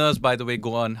prisoners, by the way,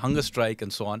 go on hunger strike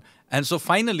and so on. And so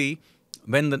finally,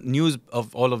 when the news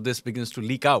of all of this begins to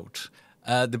leak out,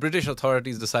 the British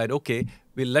authorities decide, okay,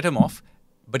 we'll let him off,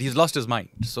 but he's lost his mind.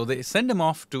 So they send him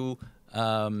off to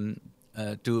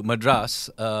Madras,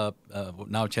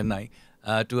 now Chennai,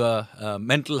 to a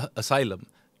mental asylum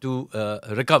to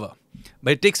recover.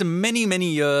 But it takes him many,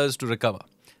 many years to recover.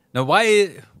 Now,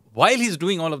 while he's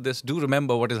doing all of this, do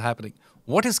remember what is happening.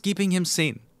 What is keeping him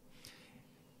sane?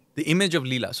 The image of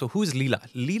Leela. So who is Leela?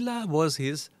 Leela was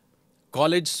his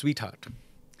college sweetheart,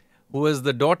 who was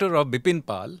the daughter of Bipin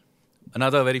Pal,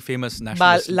 another very famous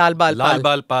nationalist. Lal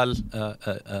Bal Pal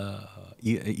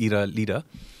era leader.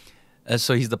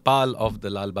 So he's the Pal of the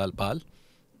Lal Bal Pal.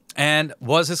 And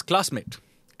was his classmate.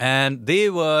 And they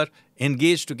were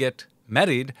engaged to get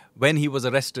married when he was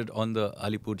arrested on the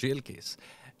Alipur jail case.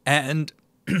 And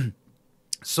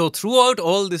so throughout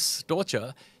all this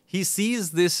torture, he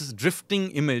sees this drifting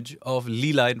image of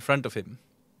Leela in front of him.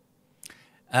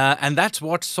 And that's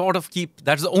what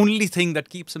that's the only thing that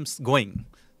keeps him going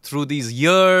through these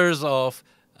years of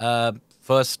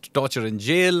first torture in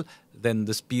jail, then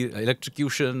this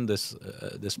electrocution, this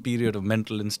period of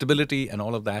mental instability and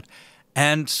all of that.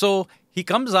 And so he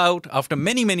comes out after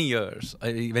many, many years,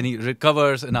 when he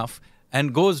recovers enough,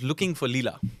 and goes looking for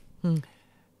Leela.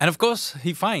 And of course,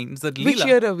 he finds that Leela... Which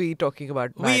year are we talking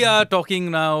about? We are talking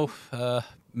now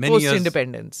many years...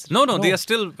 Post-independence? No, they are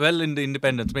still well in the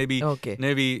independence. Maybe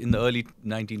in the early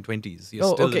 1920s.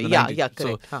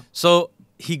 Correct. So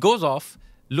he goes off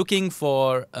looking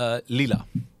for Leela.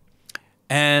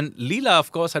 And Leela,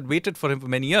 of course, had waited for him for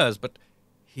many years, but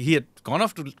he had gone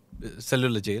off to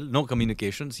cellular jail, no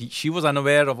communications. She was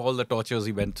unaware of all the tortures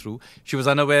he went through. She was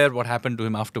unaware what happened to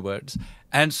him afterwards.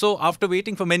 And so after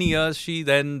waiting for many years, she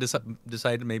then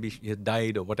decided maybe he had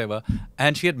died or whatever.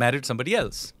 And she had married somebody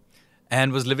else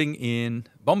and was living in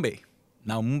Bombay,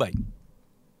 now Mumbai.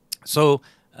 So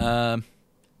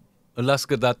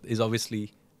Ulaskar Dutt is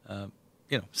obviously,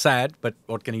 sad, but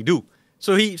what can he do?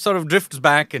 So he sort of drifts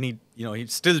back and he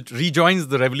still rejoins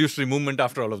the revolutionary movement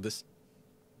after all of this.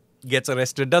 gets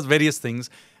arrested, does various things.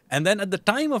 And then at the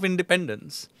time of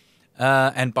independence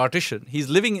and partition, he's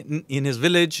living in his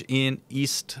village in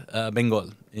East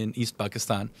Bengal, in East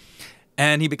Pakistan,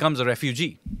 and he becomes a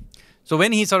refugee. So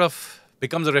when he sort of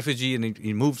becomes a refugee and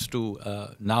he moves to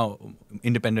now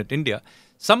independent India,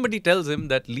 somebody tells him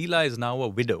that Leela is now a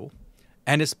widow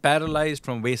and is paralyzed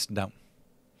from waist down.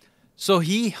 So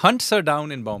he hunts her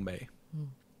down in Bombay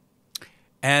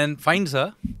and finds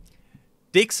her,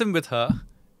 takes him with her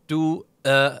to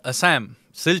Assam,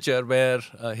 Silchar, where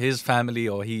his family,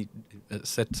 or he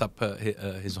sets up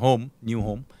his home, new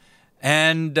home,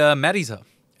 and marries her,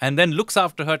 and then looks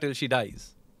after her till she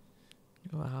dies.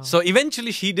 Wow. So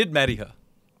eventually she did marry her.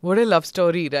 What a love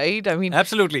story, right? I mean,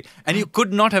 Absolutely. And you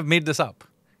could not have made this up.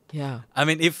 yeah. I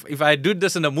mean, if I did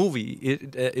this in a movie,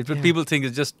 it would people think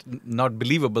it's just not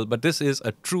believable. But this is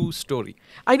a true story.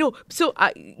 I know. So,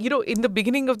 in the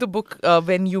beginning of the book,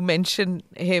 when you mention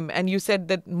him and you said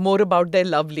that more about their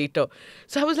love later.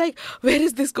 So I was like, where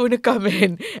is this going to come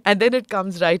in? And then it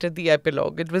comes right at the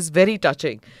epilogue. It was very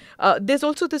touching. There's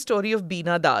also the story of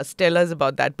Beena Das. Tell us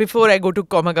about that before I go to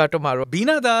Komaga tomorrow.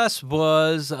 Beena Das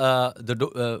was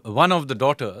one of the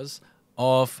daughters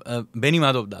of Beni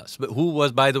Madhav Das, who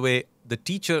was, by the way, the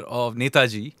teacher of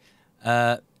Netaji,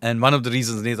 and one of the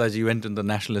reasons Netaji went in the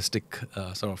nationalistic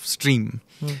sort of stream.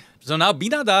 So now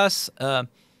Beena Das,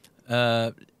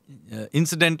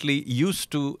 incidentally, used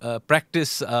to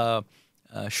practice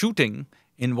shooting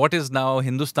in what is now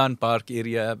Hindustan Park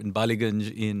area in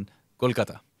Baliganj in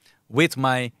Kolkata with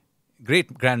my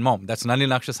great-grandmom. That's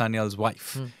Nalinaksha Sanyal's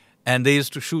wife. And they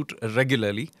used to shoot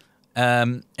regularly.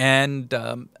 And then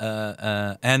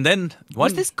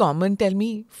Was this common, tell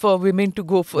me, for women to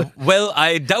go for? Well,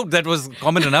 I doubt that was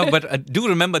common enough, but do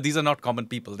remember these are not common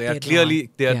people. They are clearly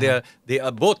they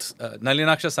are both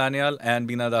Nalinaksha Sanyal and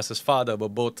Beena Das's father were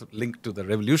both linked to the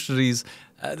revolutionaries.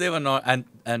 They were not, and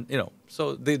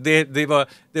so they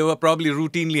were probably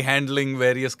routinely handling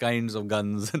various kinds of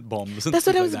guns and bombs. And That's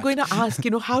what I was like going to ask.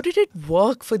 How did it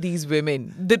work for these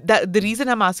women? The reason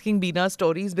I'm asking Beena's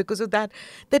story is because of that.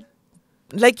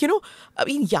 Like, I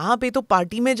mean, यहाँ पे तो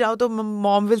party में जाओ तो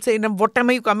mom will say, what time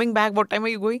are you coming back? What time are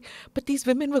you going? But these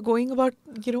women were going about,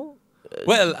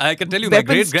 Well, I can tell you,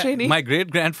 my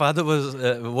great grandfather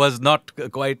was not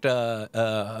quite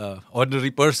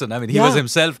ordinary person. I mean, he was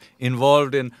himself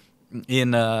involved in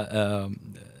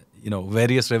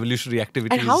various revolutionary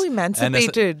activities. And how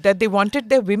emancipated that they wanted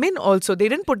their women also. They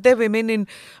didn't put their women in,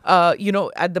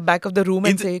 at the back of the room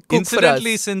and say, cook for us.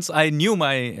 Incidentally, since I knew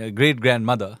my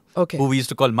great-grandmother, who we used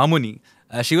to call Mamuni,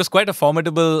 she was quite a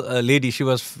formidable lady. She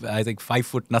was, I think, 5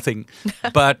 foot nothing.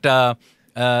 But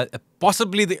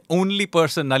possibly the only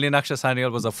person Nalinaksha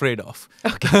Sanyal was afraid of.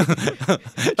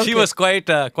 She was quite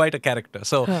a character.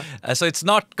 So it's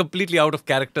not completely out of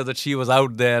character that she was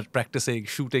out there practicing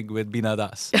shooting with Beena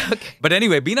Das. But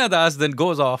anyway, Beena Das then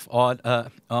goes off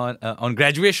on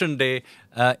graduation day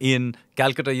in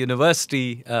Calcutta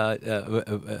University.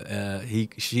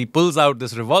 She pulls out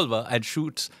this revolver and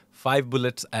shoots 5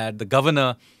 bullets at the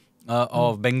governor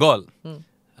of Bengal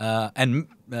and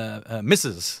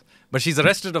misses. But she's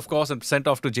arrested, of course, and sent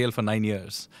off to jail for 9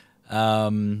 years.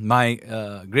 My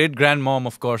great-grandmom,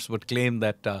 of course, would claim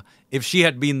that if she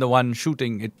had been the one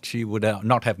shooting it, she would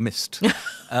not have missed.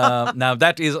 Now,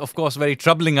 that is, of course, a very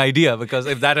troubling idea, because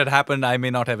if that had happened, I may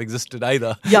not have existed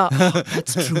either. Yeah,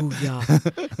 that's true. Yeah,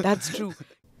 that's true.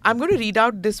 I'm going to read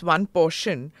out this one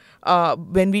portion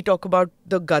when we talk about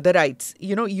the Gadarites.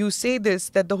 You say this,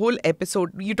 that the whole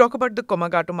episode, you talk about the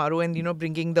Komagato Maru and,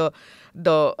 bringing the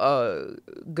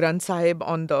Granth Sahib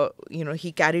on the,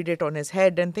 he carried it on his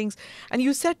head and things. And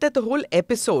you said that the whole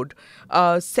episode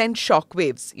sent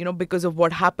shockwaves, because of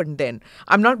what happened then.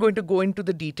 I'm not going to go into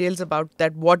the details about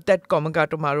that, what that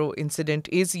Komagato Maru incident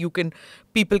is.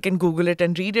 People can Google it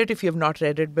and read it if you have not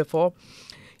read it before.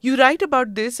 You write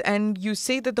about this and you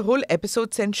say that the whole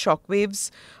episode sent shockwaves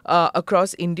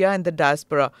across India and the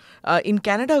diaspora. In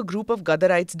Canada, a group of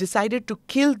Gadarites decided to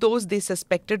kill those they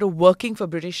suspected of working for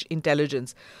British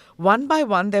intelligence. One by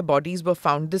one, their bodies were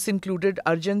found. This included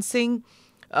Arjun Singh.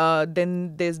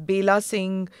 Then there's Bela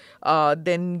Singh.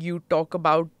 Then you talk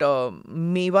about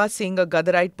Meva Singh. A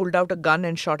Gadarite pulled out a gun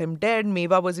and shot him dead.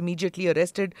 Meva was immediately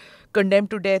arrested, condemned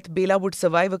to death. Bela would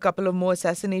survive a couple of more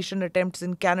assassination attempts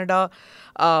in Canada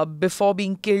before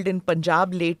being killed in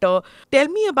Punjab later. Tell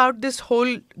me about this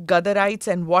whole Gadarites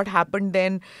and what happened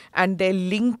then and their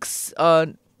links,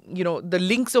 the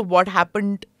links of what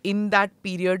happened in that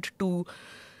period to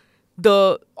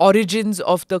the origins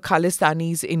of the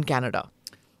Khalistanis in Canada.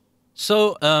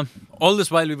 So, all this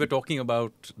while we were talking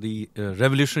about the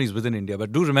revolutionaries within India,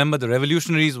 but do remember the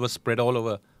revolutionaries were spread all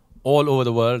over all over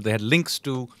the world. They had links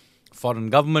to foreign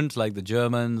governments like the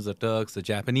Germans, the Turks, the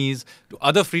Japanese, to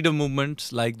other freedom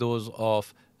movements like those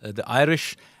of the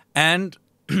Irish. And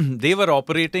they were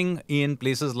operating in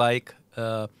places like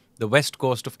the west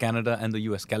coast of Canada and the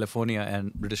US, California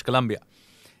and British Columbia.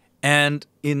 And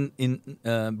in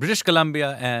British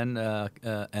Columbia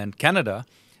and Canada,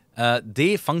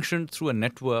 they functioned through a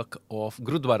network of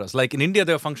gurudwaras. Like in India,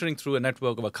 they were functioning through a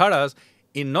network of akhadas.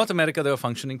 In North America, they were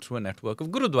functioning through a network of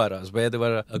gurudwaras, where there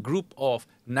were a group of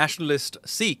nationalist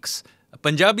Sikhs,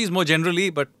 Punjabis more generally,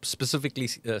 but specifically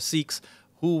Sikhs,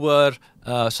 who were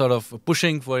sort of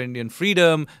pushing for Indian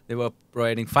freedom. They were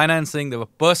providing financing. They were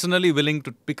personally willing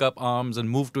to pick up arms and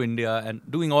move to India, and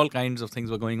doing all kinds of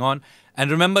things were going on.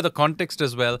 And remember the context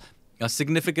as well. A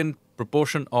significant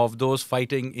proportion of those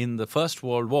fighting in the First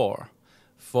World War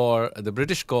for the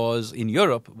British cause in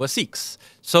Europe were Sikhs.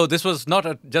 So this was not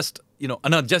just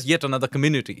yet another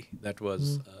community that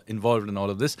was involved in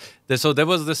all of this. So there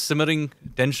was this simmering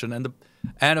tension,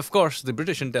 and of course the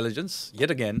British intelligence yet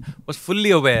again was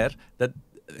fully aware that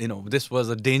this was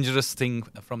a dangerous thing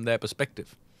from their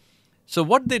perspective. So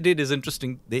what they did is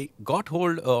interesting. They got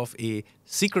hold of a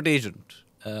secret agent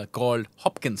called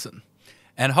Hopkinson.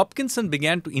 And Hopkinson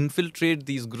began to infiltrate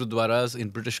these gurudwaras in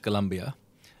British Columbia.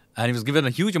 And he was given a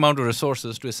huge amount of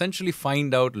resources to essentially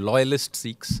find out loyalist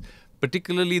Sikhs,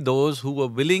 particularly those who were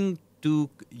willing to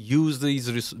use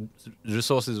these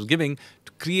resources he was giving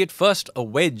to create first a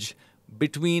wedge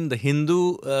between the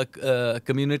Hindu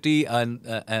community and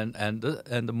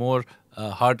the more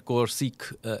hardcore Sikh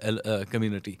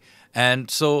community.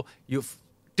 And so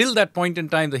till that point in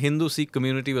time, the Hindu-Sikh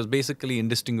community was basically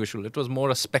indistinguishable. It was more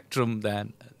a spectrum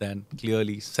than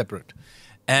clearly separate.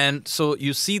 And so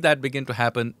you see that begin to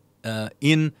happen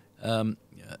in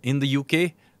the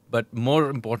UK, but more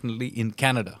importantly in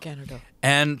Canada.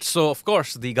 And so, of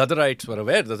course, the Ghadarites were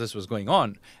aware that this was going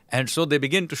on. And so they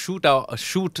begin to shoot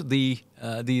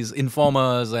these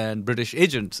informers and British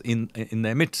agents in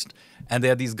their midst. And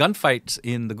there are these gunfights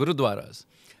in the Gurudwaras.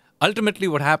 Ultimately,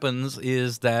 what happens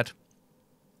is that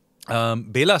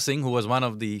Bela Singh, who was one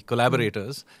of the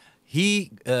collaborators,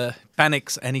 he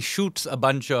panics and he shoots a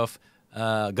bunch of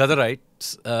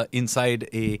Ghadarites inside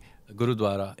a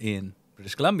Gurudwara in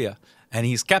British Columbia. And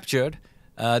he's captured.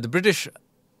 The British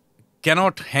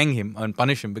cannot hang him and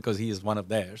punish him because he is one of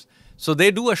theirs. So they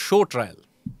do a show trial.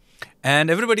 And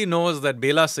everybody knows that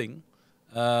Bela Singh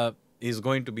is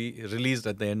going to be released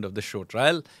at the end of the show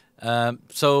trial.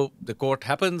 So the court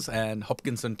happens and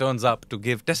Hopkinson turns up to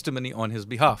give testimony on his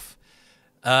behalf.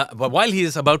 But while he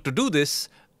is about to do this,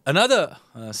 another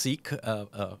Sikh,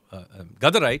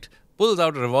 Ghadarite, pulls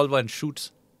out a revolver and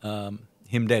shoots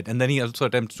him dead. And then he also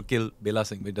attempts to kill Bela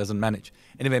Singh, but he doesn't manage.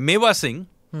 Anyway, Mewa Singh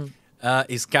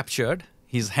is captured.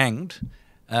 He's hanged.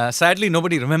 Sadly,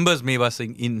 nobody remembers Mewa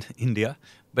Singh in India,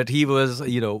 but he was,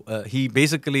 he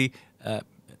basically,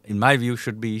 in my view,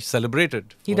 should be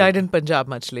celebrated. He died in Punjab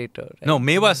much later. Right? No,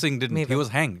 Mewa Singh didn't. He was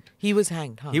hanged. He was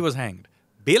hanged, huh? He was hanged.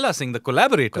 Bela Singh, the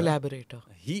collaborator.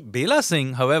 Bela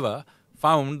Singh, however,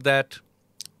 found that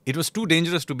it was too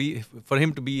dangerous for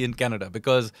him to be in Canada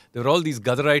because there were all these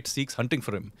Ghadarite Sikhs hunting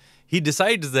for him. He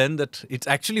decides then that it's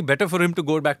actually better for him to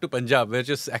go back to Punjab, where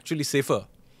it's actually safer,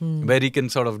 where he can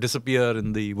sort of disappear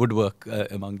in the woodwork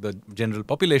among the general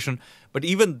population. But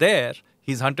even there,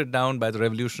 he's hunted down by the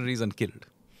revolutionaries and killed.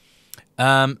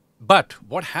 But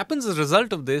what happens as a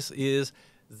result of this is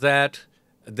that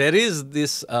there is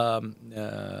this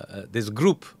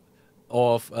group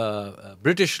of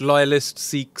British loyalist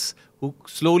Sikhs who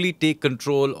slowly take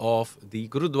control of the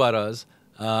Gurudwaras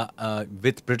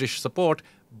with British support,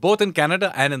 both in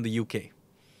Canada and in the UK.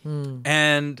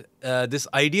 And this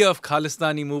idea of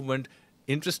Khalistani movement,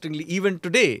 interestingly, even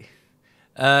today,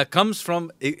 comes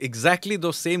from exactly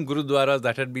those same Gurudwaras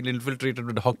that had been infiltrated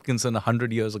with Hopkinson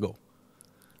 100 years ago.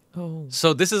 Oh.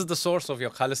 So this is the source of your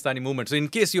Khalistani movement. So in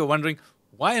case you're wondering,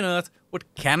 why on earth would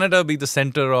Canada be the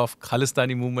center of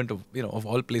Khalistani movement of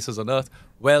all places on earth?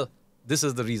 Well, this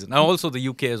is the reason. Now also the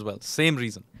UK as well, same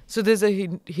reason. So there's a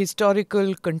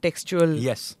historical,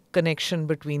 contextual connection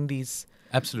between these.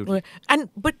 Absolutely.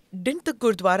 But didn't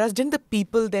the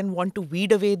people then want to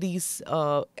weed away these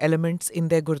elements in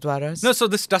their Gurdwaras? No, so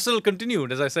this tussle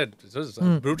continued, as I said. It was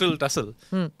a brutal tussle.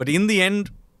 But in the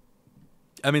end,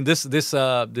 I mean, this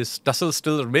tussle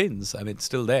still remains. I mean, it's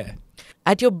still there.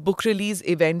 At your book release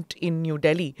event in New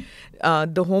Delhi,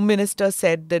 the Home Minister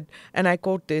said that, and I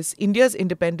quote this, India's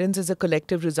independence is a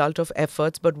collective result of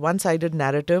efforts, but one-sided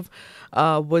narrative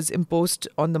was imposed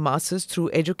on the masses through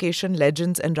education,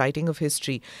 legends, and writing of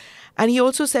history. And he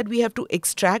also said we have to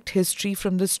extract history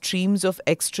from the streams of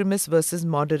extremists versus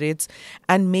moderates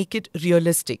and make it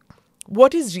realistic.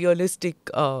 What is realistic,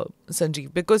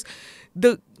 Sanjeev? Because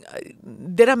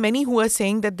there are many who are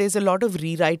saying that there's a lot of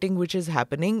rewriting which is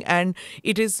happening and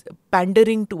it is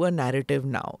pandering to a narrative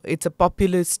now. It's a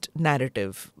populist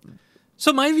narrative.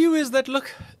 So my view is that,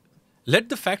 look, let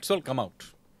the facts all come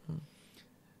out.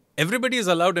 Everybody is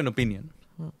allowed an opinion,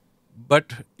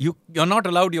 but you're not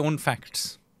allowed your own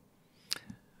facts.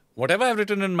 Whatever I've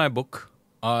written in my book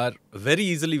are very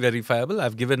easily verifiable.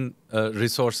 I've given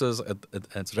resources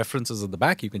as references at the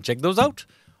back. You can check those out.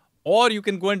 Or you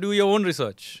can go and do your own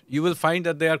research. You will find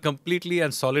that they are completely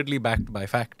and solidly backed by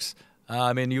facts.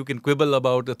 I mean, you can quibble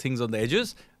about the things on the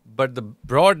edges, but the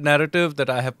broad narrative that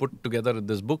I have put together in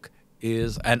this book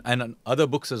is, and in other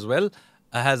books as well,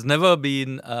 has never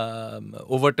been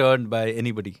overturned by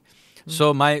anybody.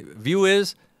 So my view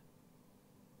is,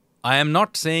 I am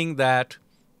not saying that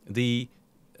the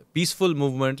peaceful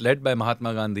movement led by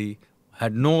Mahatma Gandhi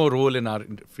had no role in our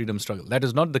freedom struggle. That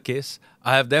is not the case.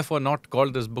 I have therefore not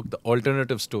called this book the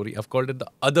alternative story. I've called it the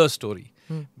other story,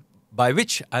 by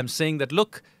which I'm saying that,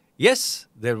 look, yes,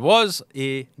 there was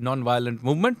a non-violent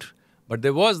movement, but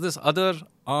there was this other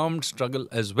armed struggle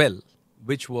as well,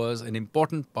 which was an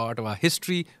important part of our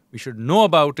history. We should know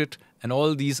about it and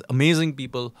all these amazing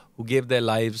people who gave their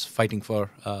lives fighting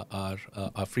for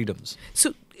our freedoms.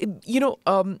 So,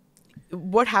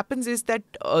 what happens is that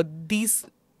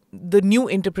the new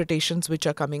interpretations which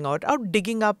are coming out are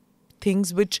digging up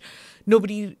things which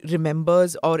nobody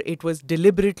remembers, or it was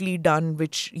deliberately done,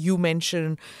 which you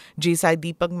mentioned, J. Sai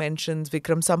Deepak mentions,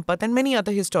 Vikram Sampath, and many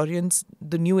other historians,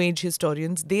 the New Age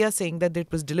historians, they are saying that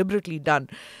it was deliberately done.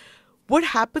 What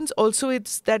happens also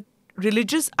is that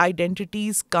religious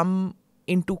identities come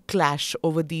into clash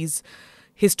over these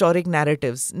historic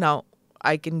narratives. Now,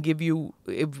 I can give you,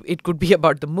 it could be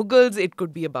about the Mughals, it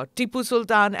could be about Tipu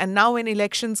Sultan, and now when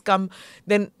elections come,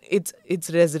 then it's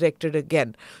resurrected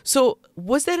again. So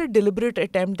was there a deliberate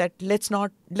attempt that let's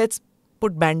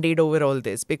put Band-Aid over all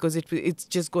this because it's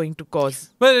just going to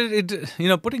cause...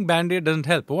 Well, putting Band-Aid doesn't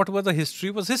help. What was the history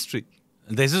was history.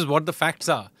 This is what the facts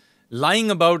are.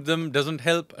 Lying about them doesn't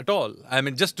help at all. I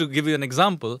mean, just to give you an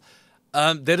example,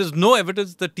 there is no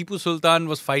evidence that Tipu Sultan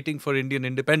was fighting for Indian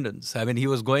independence. I mean, he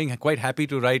was going quite happy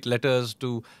to write letters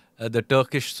to the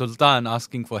Turkish Sultan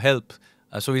asking for help.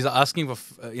 So he's asking for,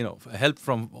 help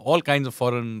from all kinds of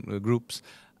foreign groups.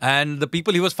 And the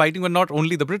people he was fighting were not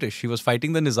only the British. He was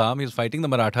fighting the Nizam, he was fighting the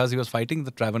Marathas, he was fighting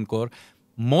the Travancore.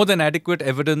 More than adequate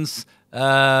evidence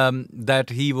that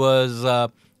he was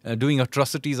doing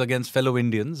atrocities against fellow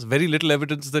Indians. Very little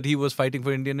evidence that he was fighting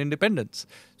for Indian independence.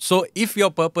 So if your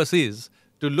purpose is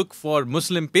to look for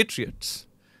Muslim patriots,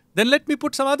 then let me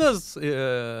put some others.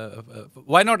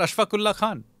 Why not Ashfaqullah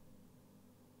Khan?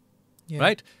 Yeah.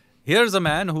 Right? Here's a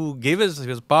man who he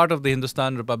was part of the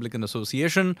Hindustan Republican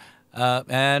Association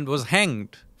and was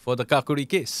hanged for the Kakuri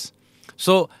case.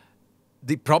 So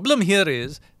the problem here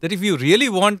is that if you really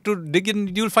want to dig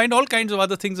in, you'll find all kinds of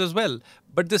other things as well.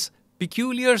 But this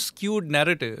peculiar skewed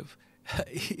narrative,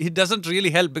 it doesn't really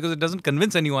help because it doesn't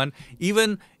convince anyone.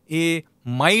 Even a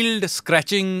mild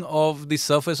scratching of the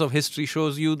surface of history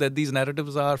shows you that these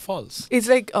narratives are false. It's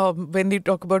like when they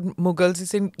talk about Mughals, it's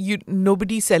saying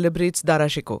nobody celebrates Dara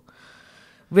Shikoh.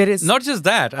 Whereas... Not just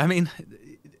that. I mean,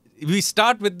 we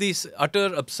start with this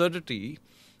utter absurdity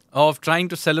of trying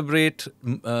to celebrate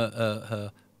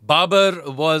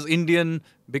Babur was Indian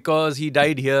because he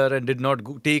died here and did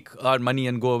not take our money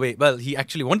and go away. Well, he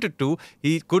actually wanted to.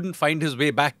 He couldn't find his way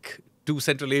back to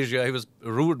Central Asia.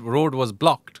 Road was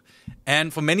blocked.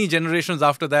 And for many generations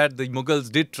after that, the Mughals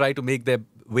did try to make their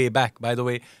way back. By the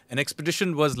way, an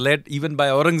expedition was led even by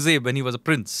Aurangzeb when he was a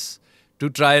prince to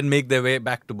try and make their way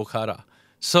back to Bukhara.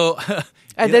 So,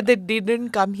 and that they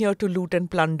didn't come here to loot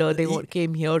and plunder. They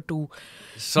came here to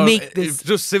make this...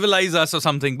 To civilize us or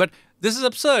something. But this is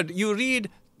absurd. You read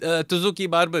Tuzuki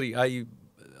Barbari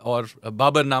or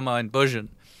Babur Nama in Persian.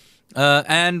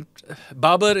 And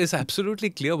Babur is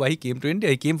absolutely clear why he came to India.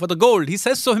 He came for the gold. He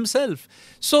says so himself.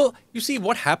 So, you see,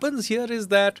 what happens here is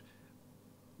that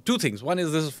two things. One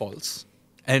is this is false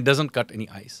and it doesn't cut any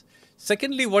ice.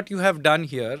 Secondly, what you have done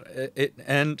here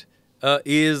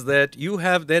is that you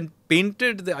have then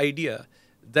painted the idea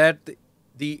that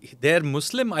their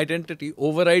Muslim identity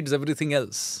overrides everything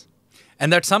else.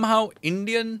 And that somehow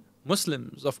Indian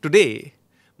Muslims of today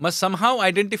must somehow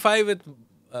identify with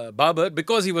Babur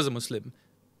because he was a Muslim.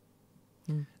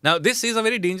 Now, this is a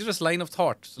very dangerous line of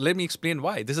thought. So let me explain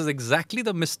why. This is exactly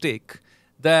the mistake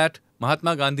that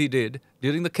Mahatma Gandhi did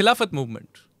during the Khilafat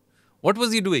movement. What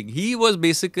was he doing? He was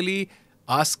basically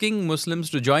asking Muslims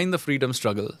to join the freedom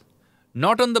struggle,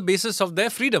 not on the basis of their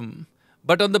freedom,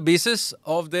 but on the basis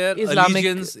of their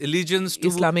allegiance to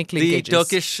Islamic the linkages.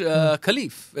 Turkish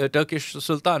Caliph, Turkish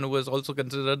Sultan, who was also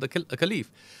considered the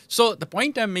Caliph. So the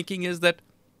point I'm making is that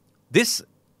this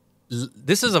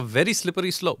is a very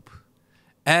slippery slope.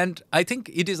 And I think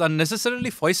it is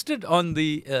unnecessarily foisted on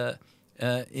the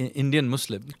Indian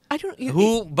Muslim,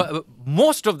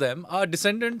 most of them are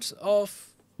descendants of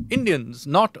Indians,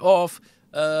 not of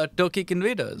Turkic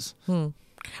invaders.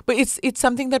 But it's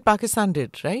something that Pakistan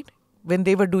did, right? When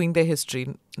they were doing their history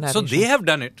narration. So they have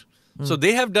done it. So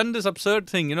they have done this absurd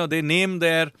thing. They name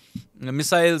their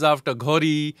missiles after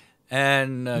Ghori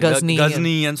and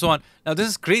Ghazni and so on. Now, this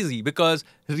is crazy because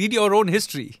read your own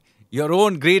history. Your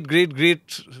own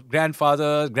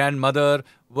great-great-great-grandfather, grandmother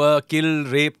were killed,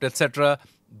 raped, etc.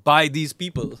 by these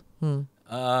people.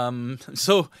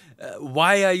 So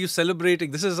why are you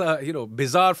celebrating? This is a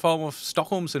bizarre form of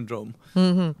Stockholm syndrome.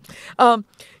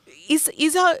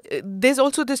 There's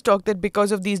also this talk that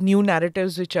because of these new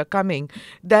narratives which are coming,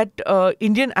 that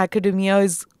Indian academia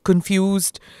is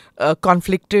confused,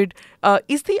 conflicted.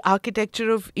 Is the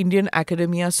architecture of Indian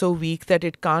academia so weak that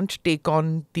it can't take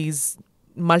on these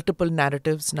multiple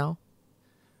narratives now?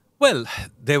 Well,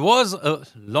 there was a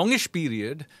longish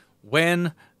period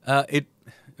when there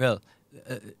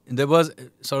was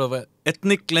sort of an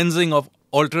ethnic cleansing of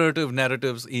alternative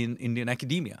narratives in Indian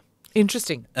academia.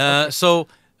 Interesting.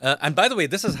 And by the way,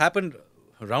 this has happened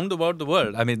around about the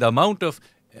world. I mean, the amount of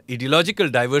ideological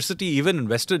diversity, even in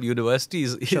Western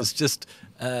universities, is just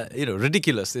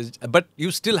ridiculous. But you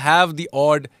still have the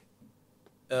odd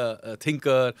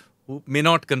thinker who may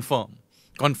not conform.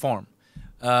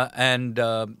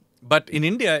 But in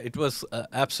India, it was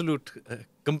absolute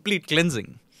complete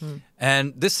cleansing.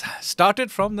 And this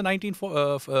started from the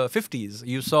 1950s.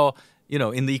 You saw,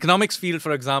 in the economics field,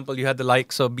 for example, you had the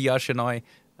likes of B.R. Shenoy,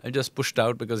 just pushed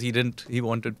out because he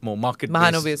wanted more market-based.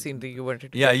 Mahanovya Sindhi, you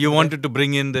wanted to. Yeah, you wanted to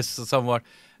bring in this somewhat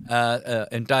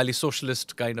entirely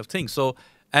socialist kind of thing. So,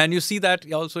 and you see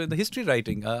that also in the history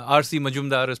writing. R.C.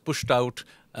 Majumdar is pushed out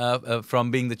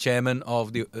from being the chairman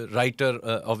of the writer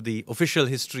of the official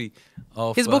history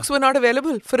of... His books were not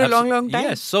available for a long, long time.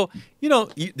 Yes. So,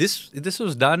 this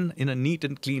was done in a neat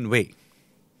and clean way.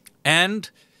 And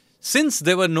since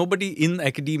there were nobody in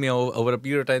academia over a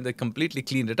period of time that completely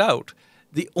cleaned it out,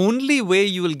 the only way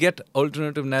you will get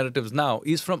alternative narratives now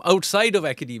is from outside of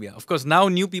academia. Of course, now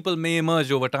new people may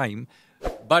emerge over time,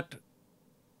 but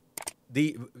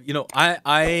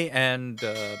I and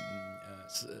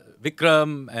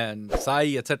Vikram and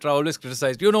Sai, etc., always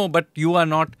criticized, but you are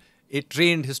not a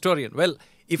trained historian. Well,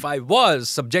 if I was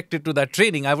subjected to that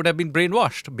training, I would have been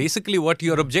brainwashed. Basically, what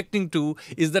you're objecting to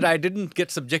is that I didn't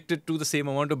get subjected to the same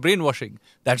amount of brainwashing.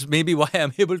 That's maybe why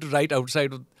I'm able to write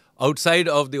outside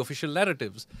of the official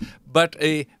narratives. But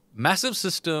a massive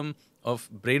system of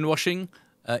brainwashing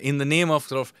in the name of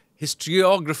sort of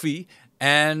historiography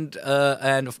and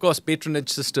of course patronage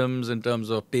systems in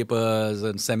terms of papers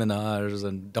and seminars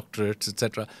and doctorates,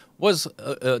 etc. was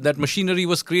that machinery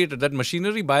was created. That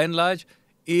machinery, by and large,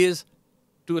 is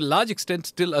to a large extent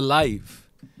still alive.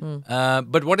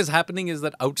 But what is happening is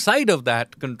that outside of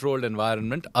that controlled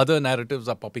environment, other narratives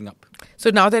are popping up.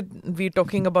 So now that we're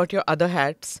talking about your other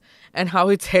hats and how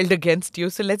it's held against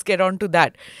you, so let's get on to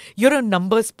that. You're a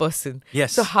numbers person.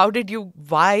 Yes. So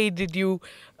why did you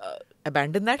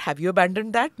abandon that? Have you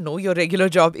abandoned that? No, your regular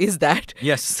job is that.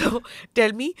 Yes. So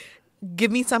give me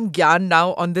some gyan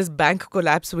now on this bank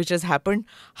collapse which has happened.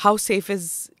 How safe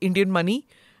is Indian money,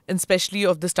 and especially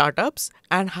of the startups,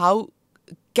 and how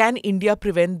can India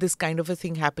prevent this kind of a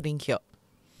thing happening here?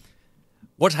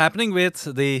 What's happening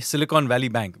with the Silicon Valley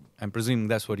Bank? I'm presuming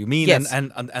that's what you mean. Yes.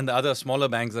 And the other smaller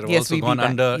banks that have Yes, also VB gone Bank.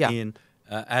 under Yeah.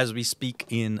 as we speak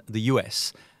in the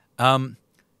US.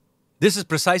 This is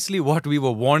precisely what we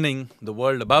were warning the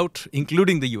world about,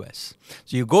 including the US.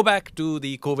 So you go back to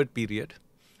the COVID period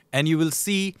and you will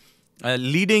see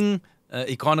leading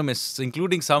economists,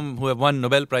 including some who have won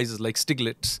Nobel Prizes like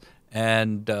Stiglitz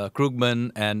and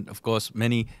Krugman, and of course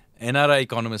many NRI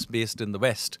economists based in the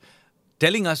West,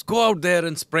 telling us, go out there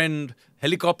and spend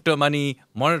helicopter money,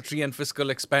 monetary and fiscal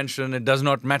expansion, it does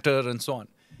not matter, and so on.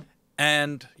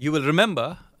 And you will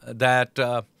remember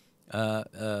that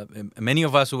many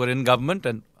of us who were in government,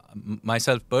 and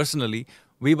myself personally,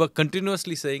 we were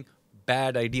continuously saying,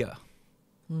 bad idea.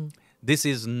 This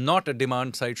is not a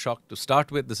demand-side shock to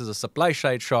start with. This is a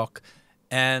supply-side shock.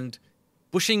 And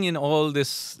pushing in all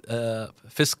this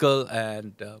fiscal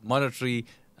and monetary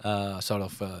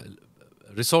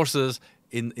resources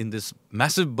in this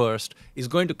massive burst is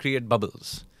going to create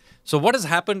bubbles. So what has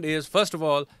happened is, first of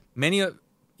all, many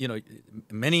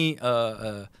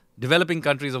developing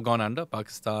countries have gone under,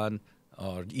 Pakistan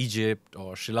or Egypt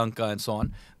or Sri Lanka and so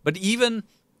on. But even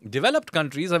developed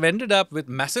countries have ended up with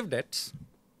massive debts,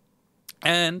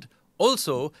 and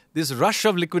also this rush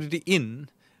of liquidity in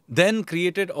then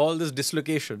created all this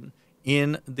dislocation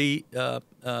in the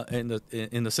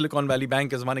Silicon Valley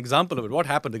Bank as one example of it. What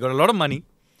happened? They got a lot of money.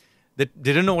 They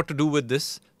didn't know what to do with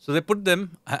this. So they put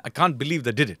them, I can't believe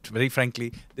they did it, very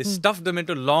frankly. They stuffed them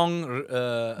into long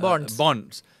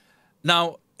bonds.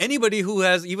 Now, anybody who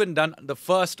has even done the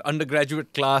first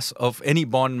undergraduate class of any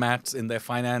bond maths in their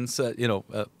finance,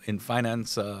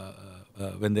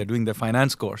 when they're doing their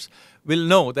finance course, will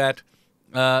know that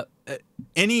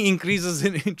any increases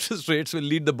in interest rates will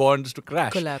lead the bonds to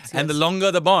crash. Collapse, and yes. the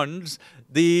longer the bonds,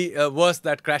 the worse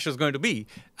that crash is going to be.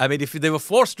 I mean, if they were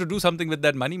forced to do something with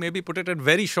that money, maybe put it in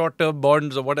very short-term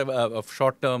bonds or whatever, of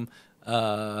short-term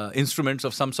instruments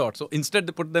of some sort. So instead,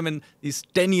 they put them in these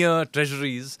 10-year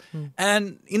treasuries.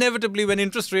 And inevitably, when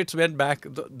interest rates went back,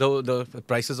 the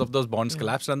prices of those bonds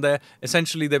collapsed, and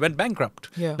essentially they went bankrupt.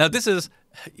 Yeah. Now, this is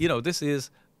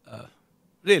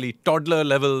really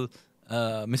toddler-level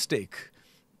mistake.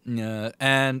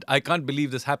 And I can't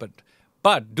believe this happened.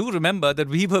 But do remember that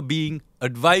we were being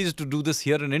advised to do this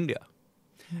here in India.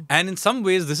 And in some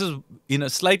ways, this is, in a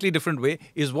slightly different way,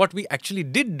 is what we actually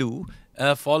did do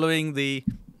following the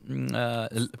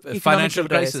financial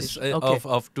crisis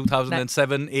of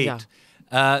 2007-8.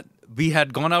 Yeah. We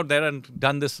had gone out there and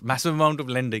done this massive amount of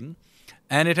lending,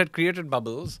 and it had created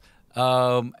bubbles,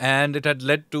 and it had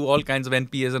led to all kinds of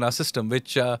NPAs in our system,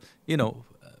 which,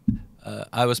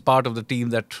 I was part of the team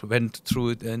that went through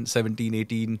it in 17,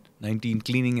 18, 19,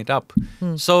 cleaning it up.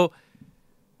 So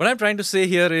what I'm trying to say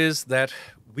here is that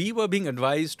we were being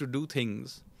advised to do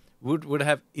things would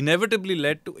have inevitably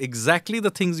led to exactly the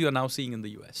things you are now seeing in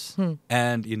the US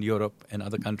and in Europe and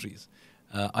other countries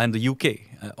and the UK.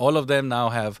 All of them now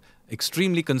have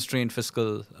extremely constrained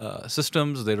fiscal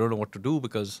systems. They don't know what to do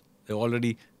because they've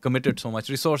already committed so much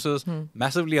resources,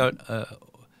 massively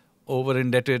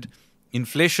over-indebted,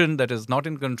 inflation that is not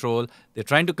in control. They're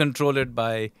trying to control it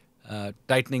by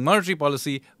tightening monetary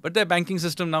policy, but their banking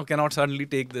system now cannot suddenly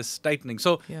take this tightening.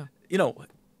 So,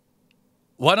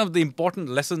 one of the important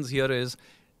lessons here is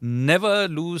never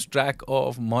lose track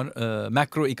of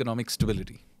macroeconomic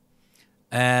stability.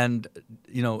 And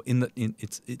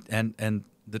the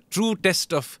true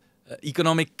test of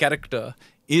economic character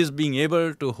is being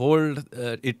able to hold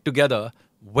it together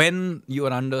when you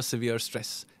are under severe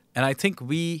stress. And I think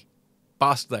we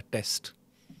passed that test.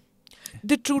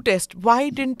 The true test. Why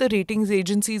didn't the ratings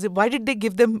agencies, why did they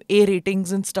give them A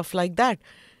ratings and stuff like that?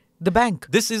 The bank.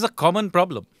 This is a common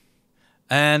problem.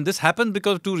 And this happened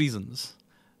because of two reasons.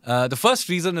 The first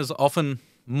reason is often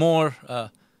more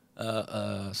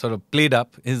sort of played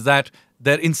up, is that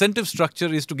their incentive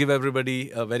structure is to give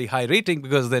everybody a very high rating,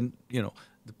 because then,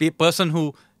 the person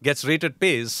who gets rated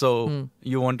pays, so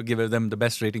you want to give them the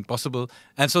best rating possible.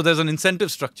 And so there's an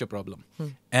incentive structure problem.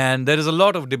 And there is a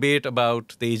lot of debate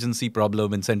about the agency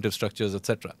problem, incentive structures,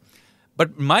 etc.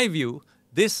 But in my view,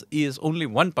 this is only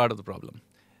one part of the problem.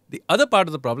 The other part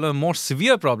of the problem, a more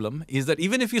severe problem, is that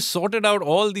even if you sorted out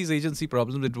all these agency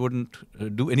problems, it wouldn't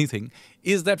do anything,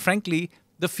 is that, frankly,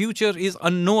 the future is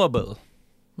unknowable.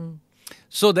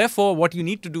 So therefore, what you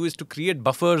need to do is to create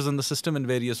buffers in the system in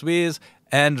various ways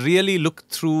and really look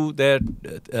through their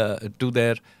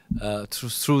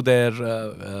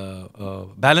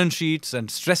balance sheets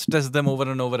and stress test them over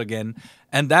and over again.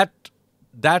 And that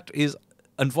is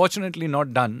unfortunately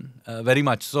not done very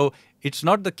much. So it's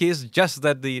not the case just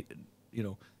that the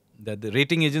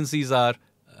rating agencies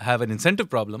have an incentive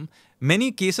problem.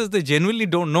 Many cases they genuinely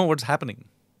don't know what's happening,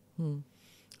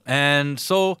 and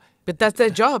so. But that's their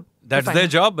job. That's their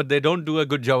job, but they don't do a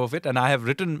good job of it. And I have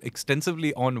written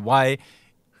extensively on why,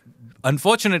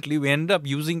 unfortunately, we end up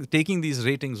taking these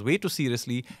ratings way too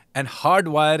seriously and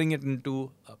hardwiring it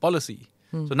into policy.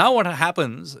 So now what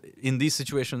happens in these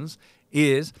situations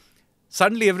is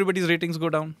suddenly everybody's ratings go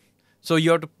down. So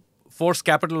you have to force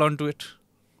capital onto it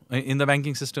in the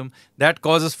banking system. That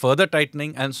causes further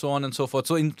tightening and so on and so forth.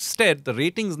 So instead, the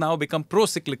ratings now become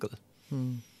pro-cyclical.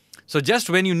 So just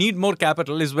when you need more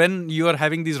capital is when you are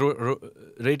having these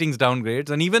ratings downgrades.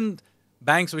 And even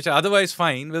banks which are otherwise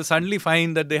fine will suddenly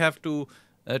find that they have to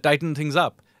tighten things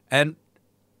up. And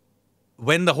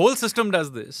when the whole system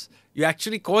does this, you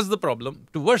actually cause the problem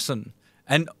to worsen.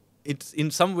 And it's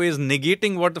in some ways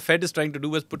negating what the Fed is trying to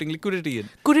do as putting liquidity in.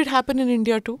 Could it happen in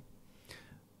India too?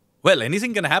 Well,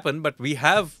 anything can happen, but we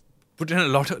have put in a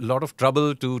lot of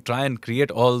trouble to try and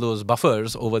create all those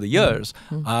buffers over the years.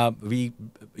 We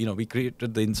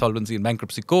created the Insolvency and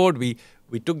Bankruptcy Code. We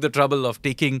took the trouble of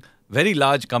taking very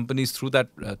large companies through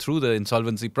the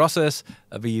insolvency process.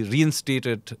 We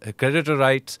reinstated creditor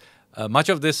rights. Much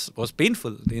of this was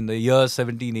painful in the years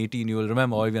 17, 18, you will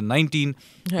remember, or even 19.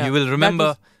 Yeah. You will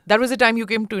remember. That was the time you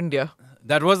came to India.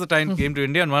 That was the time I came to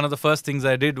India, and one of the first things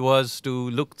I did was to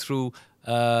look through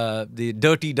the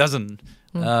dirty dozen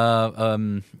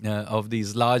of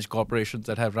these large corporations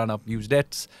that have run up huge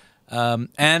debts.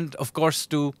 And, of course,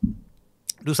 to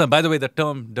do some. By the way, the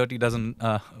term "dirty dozen"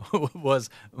 was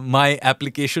my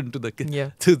application to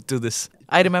to this.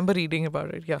 I remember reading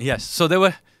about it. Yeah. Yes. So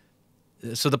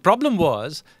the problem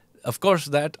was, of course,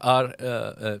 that our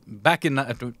back in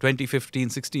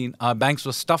 2015-16, our banks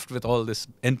were stuffed with all this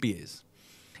NPAs,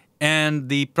 and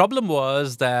the problem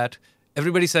was that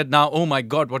everybody said, "Now, oh my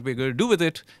God, what we're going to do with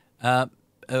it?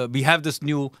 We have this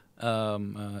new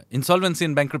Insolvency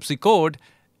and Bankruptcy Code,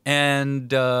 and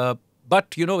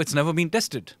but, it's never been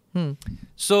tested."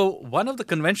 So one of the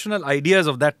conventional ideas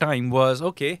of that time was,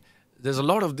 okay, there's a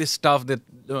lot of this stuff that,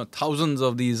 thousands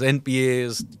of these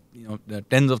NPAs,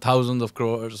 tens of thousands of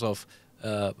crores of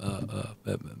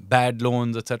bad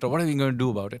loans, etc. What are we going to do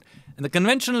about it? And the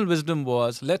conventional wisdom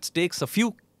was, let's take a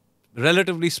few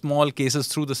relatively small cases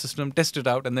through the system, test it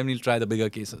out, and then we'll try the bigger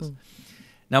cases.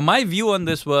 Now, my view on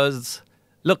this was,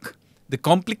 look, the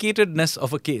complicatedness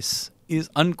of a case is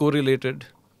uncorrelated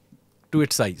to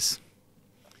its size.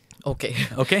 Okay.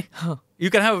 Okay? You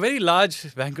can have a very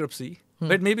large bankruptcy,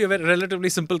 but maybe a very relatively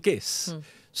simple case.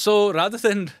 So rather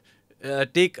than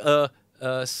take a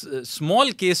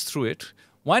small case through it,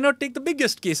 why not take the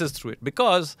biggest cases through it?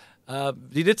 Because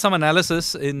we did some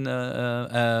analysis in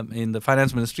the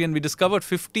finance ministry, and we discovered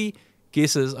 50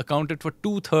 cases accounted for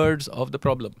 2/3 of the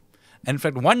problem. And in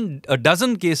fact, a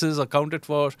dozen cases accounted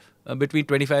for between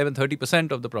 25 and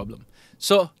 30% of the problem.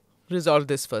 So resolve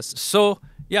this first. So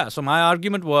my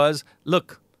argument was,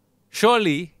 look,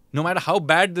 surely, no matter how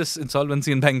bad this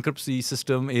insolvency and bankruptcy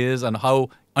system is and how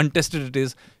untested it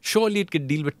is, surely it could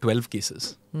deal with 12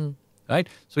 cases, right?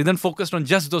 So we then focused on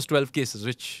just those 12 cases,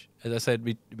 which, as I said,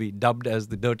 we dubbed as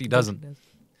the dirty dozen.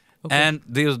 Okay. And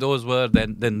those were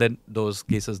then those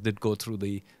cases did go through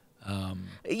the.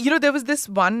 There was this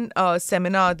one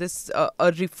seminar,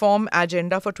 a reform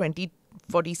agenda for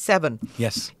 2047.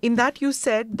 Yes. In that you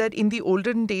said that in the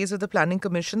olden days of the Planning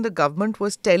Commission, the government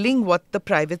was telling what the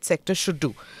private sector should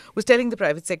do, was telling the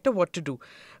private sector what to do.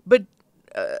 But,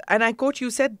 and I quote, you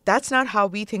said, that's not how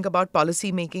we think about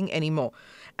policy making anymore.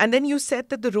 And then you said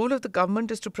that the role of the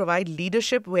government is to provide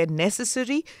leadership where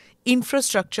necessary,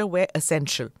 infrastructure where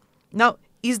essential. Now,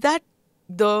 is that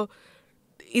the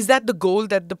goal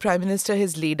that the Prime Minister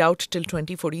has laid out till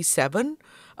 2047?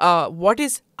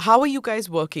 How are you guys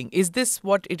working? Is this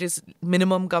what it is,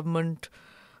 minimum government?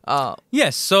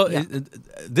 Yes. So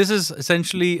this is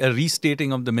essentially a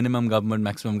restating of the minimum government,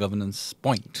 maximum governance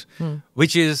point,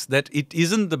 which is that it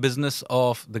isn't the business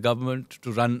of the government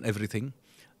to run everything.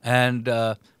 And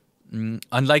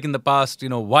unlike in the past,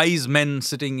 wise men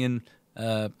sitting in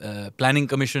planning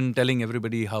commission telling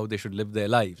everybody how they should live their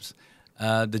lives.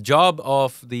 The job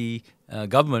of the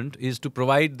government is to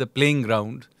provide the playing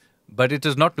ground, but it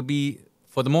is not to be,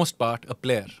 for the most part, a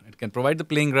player. It can provide the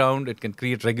playing ground, it can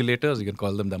create regulators, you can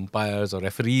call them the umpires or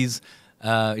referees,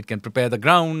 it can prepare the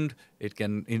ground, it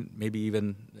can maybe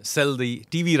even sell the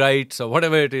TV rights or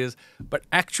whatever it is, but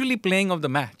actually playing of the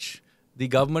match, the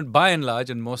government, by and large,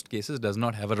 in most cases, does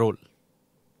not have a role.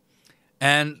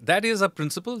 And that is a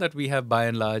principle that we have, by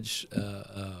and large,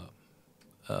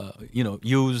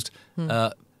 used in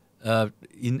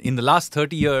the last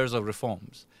 30 years of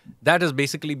reforms. That has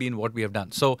basically been what we have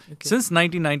done. So since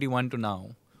 1991 to now,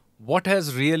 what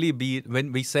has really been,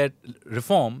 when we said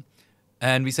reform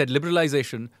and we said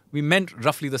liberalization, we meant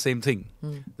roughly the same thing.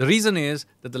 The reason is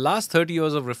that the last 30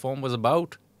 years of reform was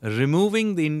about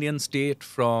removing the Indian state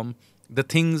from the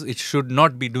things it should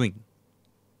not be doing.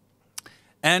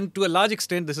 And to a large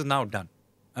extent, this is now done.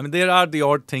 I mean, there are the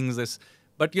odd things,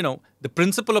 but, the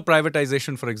principle of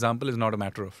privatization, for example, is not a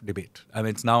matter of debate. I mean,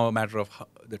 it's now a matter of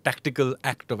the tactical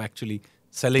act of actually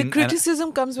selling. The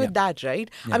criticism comes with that, right?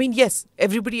 Yeah. I mean, yes,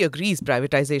 everybody agrees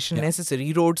privatization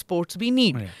necessary, roads, ports we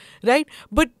need, right?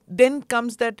 But then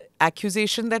comes that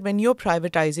accusation that when you're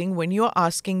privatizing, when you're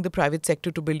asking the private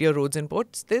sector to build your roads and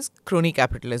ports, there's crony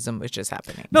capitalism which is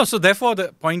happening. No, so therefore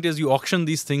the point is you auction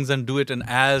these things and do it in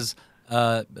as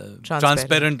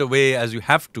transparent a way as you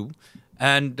have to.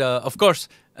 And of course,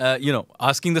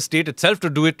 asking the state itself to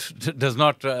do it does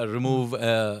not remove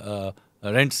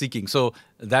rent seeking. So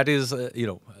that is,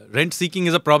 rent seeking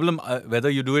is a problem, whether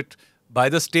you do it by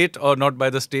the state or not by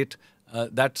the state.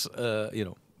 That's,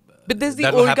 But there's the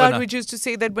that will old happen, guard which used to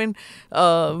say that when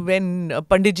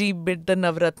Panditji bid the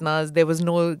Navratnas, there was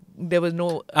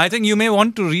no. I think you may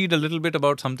want to read a little bit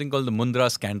about something called the Mundra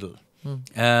scandal,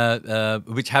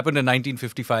 which happened in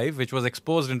 1955, which was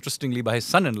exposed, interestingly, by his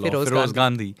son-in-law, Feroz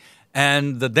Gandhi.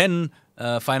 And the then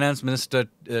finance minister,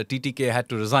 TTK, had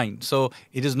to resign. So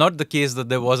it is not the case that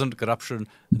there wasn't corruption.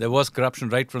 There was corruption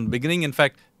right from the beginning. In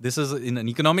fact, this is in an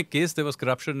economic case, there was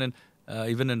corruption in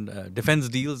even in defense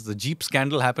deals. The Jeep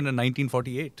scandal happened in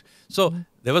 1948. So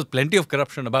there was plenty of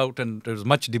corruption about, and it was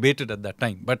much debated at that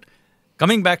time. But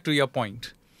coming back to your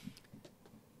point,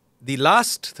 the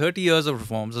last 30 years of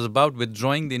reforms is about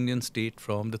withdrawing the Indian state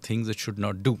from the things it should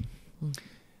not do.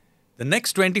 The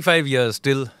next 25 years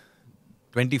till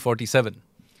 2047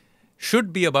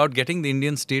 should be about getting the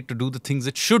Indian state to do the things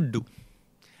it should do.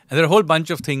 And there are a whole bunch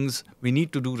of things we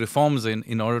need to do reforms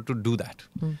in order to do that.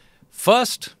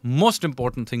 First, most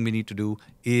important thing we need to do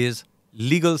is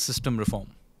legal system reform.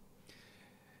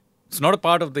 It's not a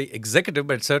part of the executive,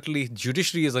 but certainly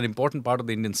judiciary is an important part of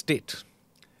the Indian state.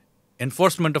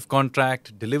 Enforcement of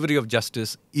contract, delivery of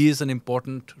justice is an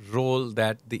important role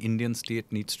that the Indian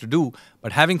state needs to do.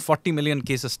 But having 40 million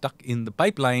cases stuck in the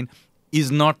pipeline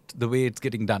is not the way it's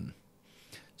getting done.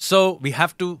 So we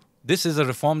have to, this is a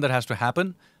reform that has to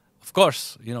happen. Of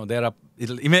course,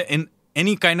 in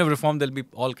any kind of reform, there'll be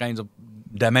all kinds of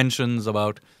dimensions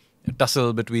about a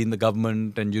tussle between the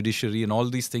government and judiciary, and all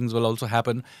these things will also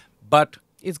happen. But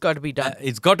it's got to be done.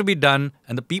 It's got to be done,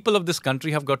 and the people of this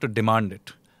country have got to demand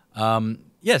it.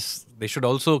 Yes, they should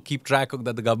also keep track of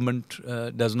that the government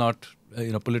does not,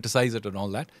 politicize it and all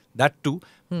that. That too.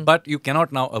 But you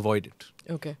cannot now avoid it.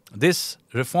 Okay. This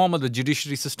reform of the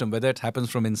judiciary system, whether it happens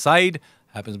from inside,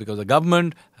 happens because of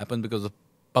government, happens because of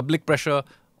public pressure,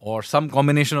 or some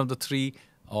combination of the three,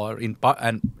 or in part,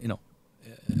 and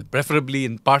preferably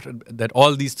in part that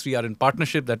all these three are in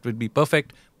partnership, that would be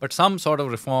perfect. But some sort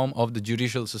of reform of the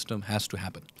judicial system has to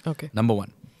happen. Okay. Number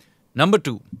one. Number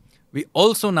two, we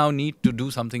also now need to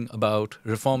do something about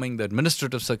reforming the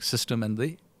administrative system and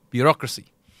the bureaucracy.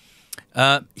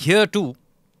 Here too,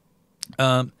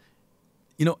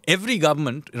 every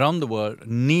government around the world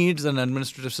needs an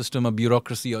administrative system, a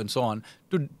bureaucracy, and so on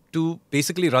to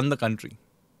basically run the country.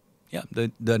 Yeah,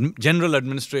 the general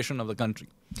administration of the country.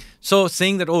 So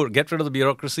saying that, get rid of the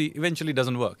bureaucracy eventually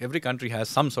doesn't work. Every country has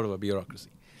some sort of a bureaucracy.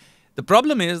 The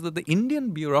problem is that the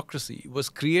Indian bureaucracy was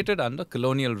created under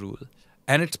colonial rule,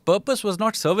 and its purpose was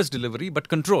not service delivery but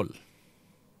control.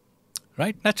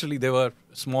 Right? Naturally, there were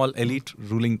small elite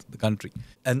ruling the country.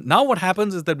 And now what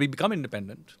happens is that we become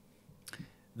independent.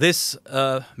 This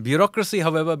bureaucracy,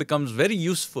 however, becomes very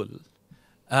useful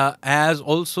as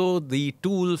also the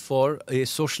tool for a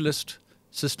socialist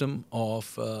system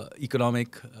of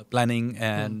economic planning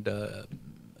and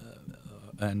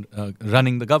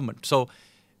running the government. So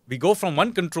we go from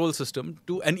one control system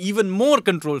to an even more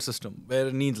control system where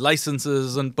it needs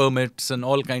licenses and permits and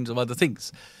all kinds of other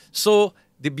things. So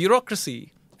the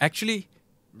bureaucracy actually,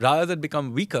 rather than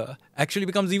become weaker, actually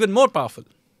becomes even more powerful.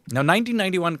 Now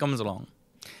 1991 comes along.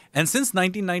 And since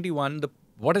 1991,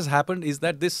 what has happened is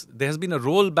that there has been a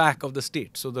rollback of the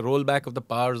state. So the rollback of the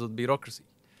powers of the bureaucracy.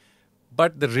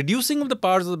 But the reducing of the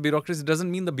powers of the bureaucracy doesn't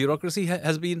mean the bureaucracy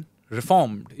has been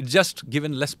reformed. It's just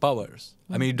given less powers.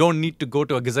 I mean, you don't need to go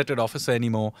to a gazetted officer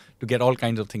anymore to get all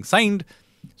kinds of things signed.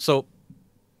 So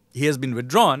he has been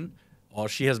withdrawn, or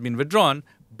she has been withdrawn,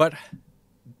 but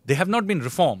they have not been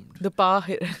reformed. The power.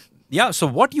 Yeah. So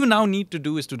what you now need to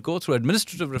do is to go through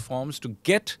administrative reforms to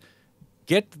get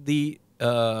the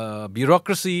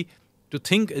bureaucracy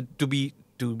to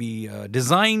be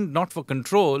designed not for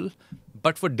control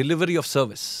but for delivery of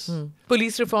service.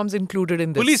 Police reforms included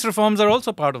in this. Police reforms are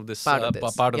also part of this.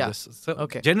 Yeah. So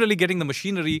generally getting the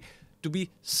machinery to be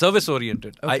service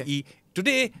oriented, i.e.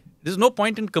 today there's no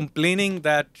point in complaining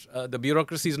that the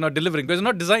bureaucracy is not delivering because it's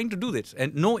not designed to do this,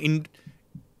 and no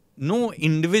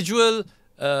individual.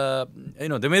 There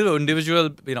may be an individual,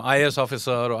 IAS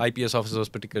officer or IPS officer was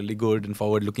particularly good and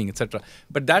forward-looking, etc.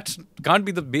 But that can't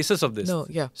be the basis of this. No,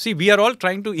 yeah. See, we are all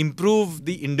trying to improve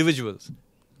the individuals.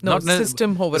 No,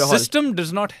 system overhaul. The system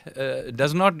does not.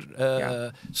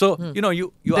 So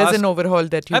you. There's ask, an overhaul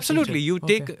that you. Absolutely, you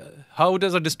take. How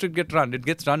does a district get run? It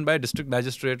gets run by a district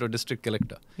magistrate or district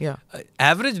collector. Yeah.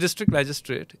 Average district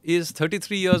magistrate is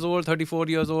 33 years old, 34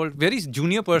 years old, very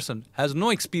junior person, has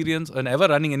no experience on ever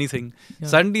running anything. Yeah.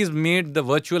 Suddenly is made the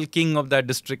virtual king of that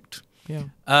district.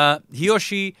 He or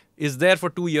she is there for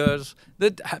 2 years,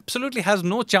 that absolutely has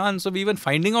no chance of even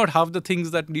finding out half the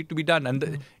things that need to be done.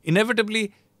 And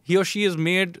inevitably, he or she is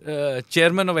made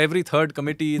chairman of every third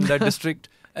committee in that district.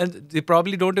 And they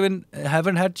probably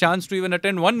haven't had chance to even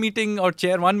attend one meeting or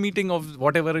chair one meeting of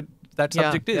whatever that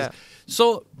subject is.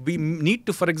 So we need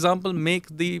to, for example,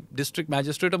 make the district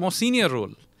magistrate a more senior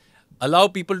role. Allow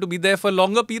people to be there for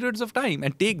longer periods of time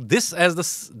and take this as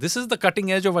this is the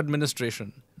cutting edge of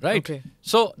administration, right? Okay.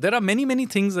 So there are many, many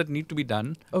things that need to be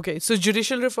done. Okay. So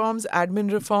judicial reforms,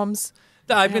 admin reforms.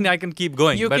 I can keep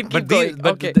going. You can keep going.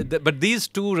 But these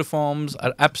two reforms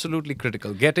are absolutely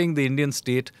critical. Getting the Indian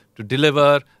state to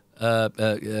deliver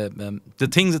the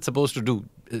things it's supposed to do.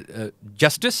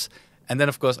 Justice, and then,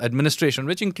 of course, administration,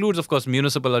 which includes, of course,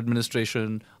 municipal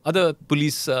administration, other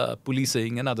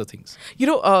policing and other things.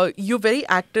 You're very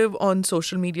active on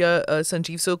social media,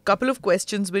 Sanjeev. So a couple of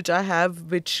questions which I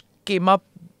have, which came up,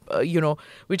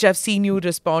 which I've seen you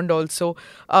respond also.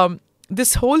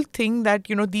 This whole thing that,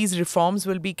 these reforms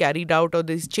will be carried out or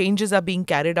these changes are being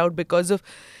carried out because of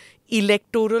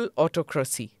electoral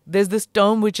autocracy. There's this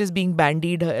term which is being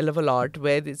bandied a hell of a lot,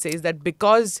 where it says that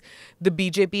because the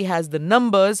BJP has the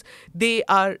numbers, they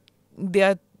are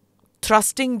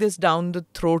thrusting this down the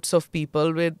throats of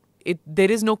people where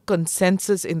there is no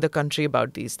consensus in the country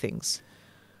about these things.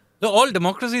 So all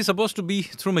democracy is supposed to be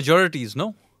through majorities,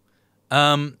 no?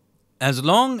 As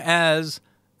long as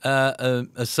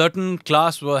a certain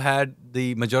class had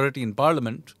the majority in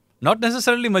parliament, not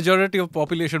necessarily majority of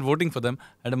population voting for them,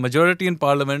 had a majority in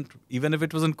parliament, even if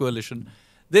it was in coalition,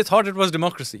 they thought it was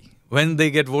democracy. When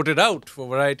they get voted out for a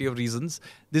variety of reasons,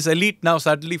 this elite now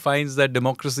suddenly finds that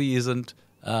democracy isn't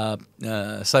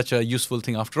such a useful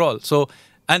thing after all. So,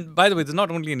 and by the way, this is not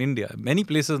only in India. Many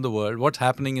places in the world, what's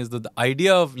happening is that the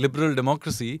idea of liberal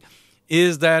democracy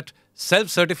is that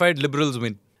self-certified liberals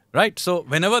win, right? So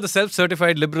whenever the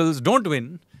self-certified liberals don't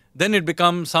win, then it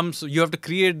becomes you have to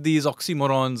create these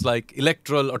oxymorons like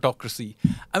electoral autocracy.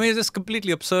 I mean, it's just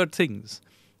completely absurd things.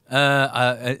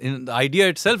 The idea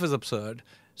itself is absurd.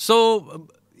 So,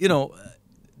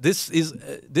 this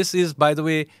is, by the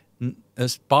way,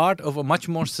 as part of a much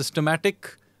more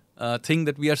systematic thing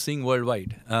that we are seeing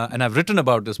worldwide. And I've written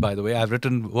about this, by the way. I've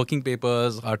written working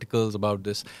papers, articles about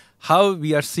this. How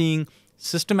we are seeing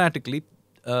systematically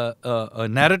a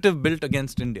narrative built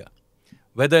against India,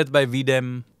 whether it's by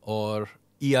VDEM or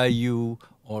EIU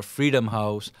or Freedom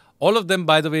House, all of them,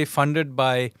 by the way, funded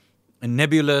by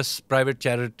nebulous private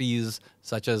charities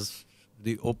such as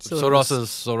the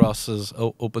Soros's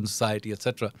Open Society,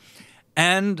 etc.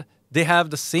 And they have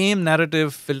the same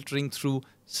narrative filtering through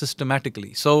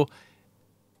systematically. So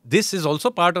this is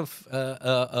also part of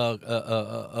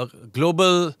a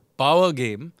global power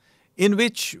game in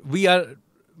which we have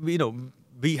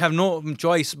no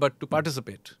choice but to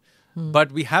participate.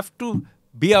 But we have to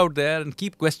be out there and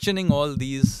keep questioning all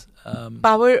these.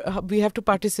 Power, we have to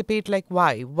participate, like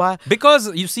why? Why?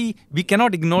 Because, you see, we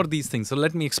cannot ignore these things. So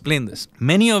let me explain this.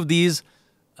 Many of these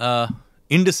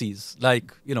indices,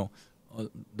 like,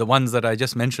 the ones that I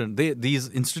just mentioned, these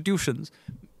institutions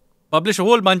publish a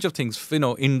whole bunch of things,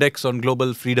 index on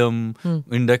global freedom,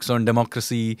 index on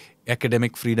democracy,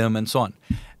 academic freedom, and so on.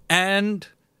 And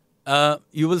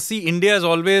you will see India is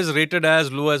always rated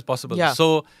as low as possible. Yeah.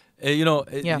 So, you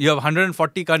have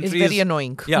 140 countries. It's very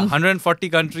annoying. Yeah, 140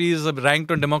 countries ranked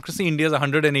on democracy. India is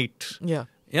 108. Yeah.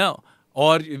 Yeah.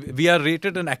 Or we are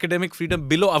rated in academic freedom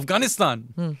below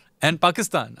Afghanistan and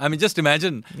Pakistan. I mean, just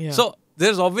imagine. Yeah. So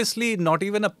there's obviously not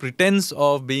even a pretense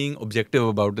of being objective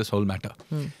about this whole matter.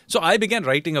 So I began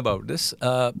writing about this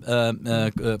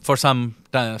for some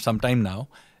time now.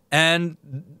 And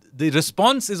the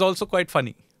response is also quite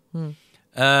funny.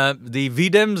 The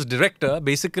VDEM's director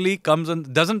basically comes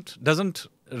and doesn't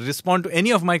respond to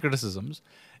any of my criticisms.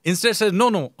 Instead says,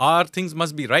 no, our things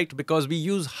must be right because we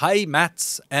use high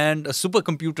maths and a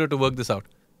supercomputer to work this out.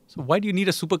 So why do you need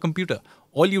a supercomputer?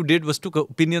 All you did was took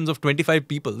opinions of 25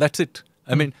 people. That's it.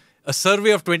 I mean, a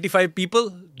survey of 25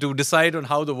 people to decide on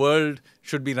how the world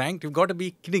should be ranked. You've got to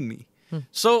be kidding me.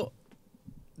 So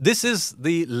this is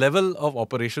the level of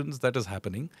operations that is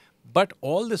happening. But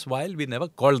all this while, we never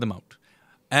called them out.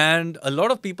 And a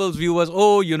lot of people's view was,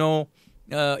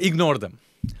 ignore them.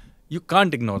 You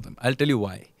can't ignore them. I'll tell you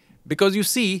why. Because you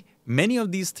see, many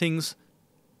of these things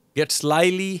get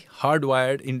slyly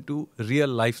hardwired into real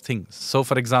life things. So,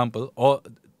 for example, all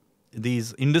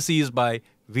these indices by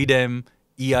VDEM,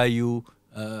 EIU,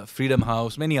 Freedom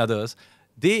House, many others,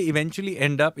 they eventually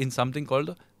end up in something called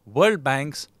the World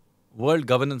Bank's World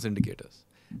Governance Indicators.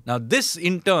 Now, this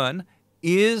in turn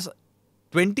is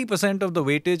 20% of the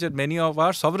weightage at many of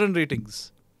our sovereign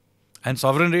ratings. And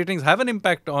sovereign ratings have an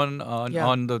impact on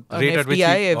the rate at which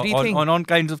FDI, everything. on all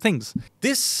kinds of things.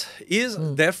 This is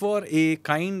therefore a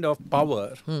kind of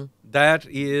power that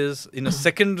is in a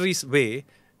secondary way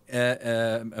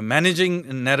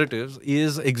managing narratives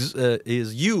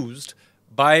is used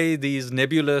by these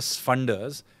nebulous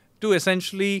funders to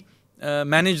essentially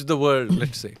manage the world,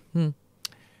 let's say.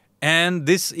 And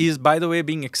this is, by the way,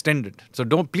 being extended. So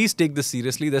please take this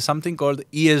seriously. There's something called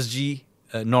ESG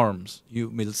norms. You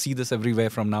will see this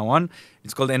everywhere from now on.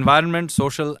 It's called the Environment,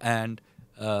 Social and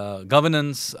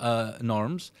Governance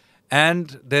norms.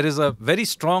 And there is a very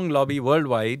strong lobby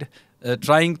worldwide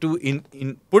trying to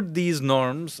put these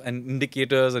norms and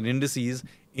indicators and indices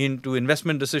into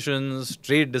investment decisions,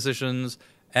 trade decisions.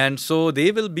 And so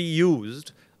they will be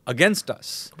used against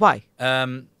us. Why?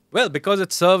 Well, because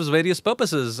it serves various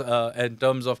purposes in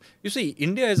terms of, you see,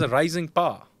 India is a rising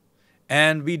power.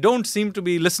 And we don't seem to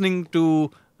be listening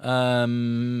to,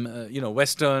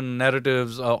 Western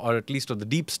narratives or at least of the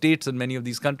deep states in many of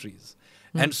these countries.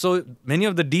 And so many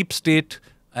of the deep state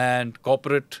and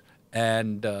corporate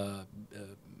and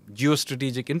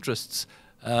geostrategic interests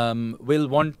will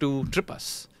want to trip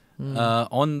us.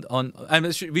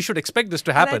 We should expect this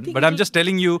to happen, but I'm just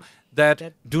telling you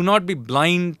that do not be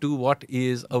blind to what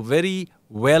is a very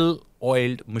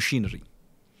well-oiled machinery.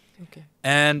 Okay.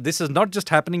 And this is not just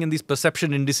happening in these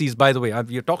perception indices, by the way.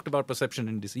 We talked about perception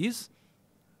indices,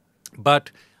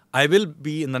 but I will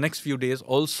be in the next few days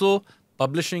also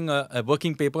publishing a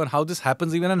working paper on how this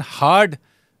happens even in hard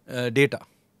data.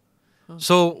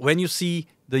 So when you see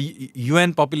the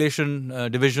UN population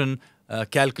division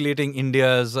calculating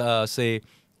India's,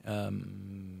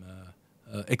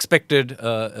 expected,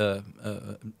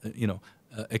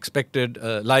 expected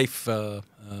life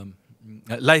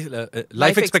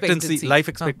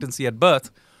expectancy at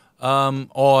birth,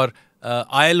 or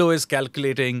ILO is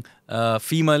calculating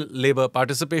female labor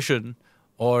participation,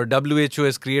 or WHO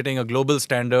is creating a global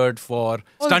standard for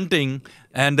stunting,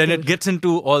 and then it gets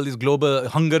into all these global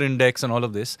hunger index and all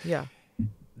of this. Yeah.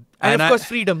 And of course,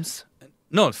 freedoms.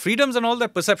 No, freedoms and all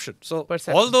that perception. So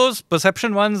all those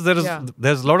perception ones, there's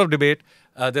a lot of debate.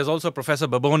 There's also Professor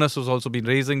Babonas who's also been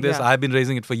raising this. I've been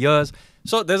raising it for years.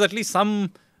 So there's at least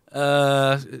some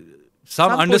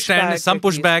understanding, some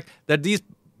pushback that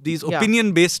these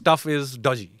opinion-based stuff is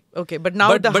dodgy. Okay, but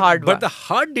now the hard one. But the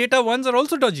hard data ones are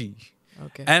also dodgy.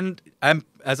 Okay. And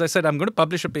as I said, I'm going to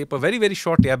publish a paper very, very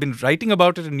shortly. I've been writing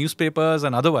about it in newspapers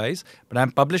and otherwise, but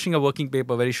I'm publishing a working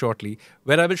paper very shortly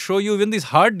where I will show you even this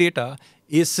hard data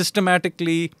is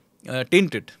systematically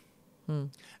tainted.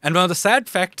 And one of the sad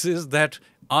facts is that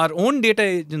our own data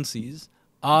agencies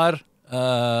are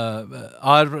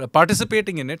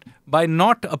participating in it by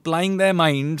not applying their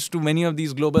minds to many of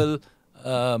these global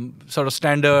sort of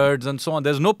standards and so on.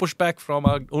 There's no pushback from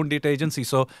our own data agency.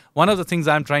 So one of the things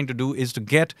I'm trying to do is to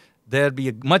get there be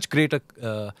a much greater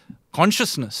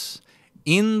consciousness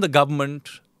in the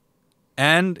government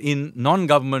and in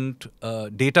non-government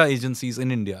data agencies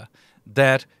in India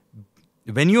that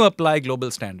when you apply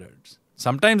global standards,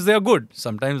 sometimes they are good,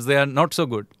 sometimes they are not so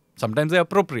good, sometimes they are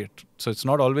appropriate. So it's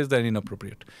not always they're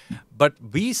inappropriate. But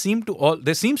there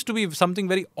seems to be something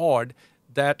very odd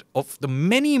that of the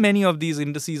many, many of these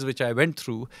indices which I went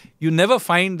through, you never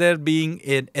find there being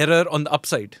an error on the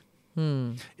upside.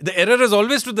 The error is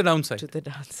always to the downside. To the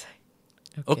downside.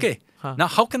 Okay. Now,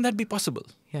 how can that be possible?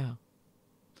 Yeah.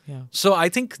 So I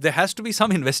think there has to be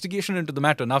some investigation into the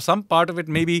matter. Now, some part of it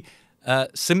may be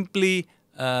simply,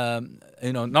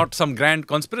 not some grand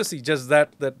conspiracy, just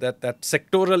that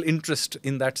sectoral interest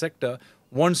in that sector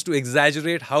wants to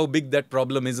exaggerate how big that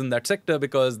problem is in that sector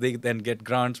because they then get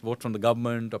grants, both from the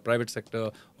government or private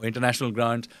sector or international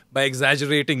grants, by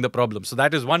exaggerating the problem. So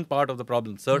that is one part of the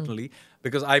problem, certainly,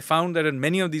 because I found that in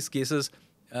many of these cases,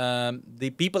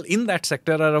 the people in that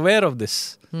sector are aware of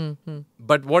this.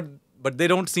 But they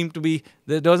don't seem to be,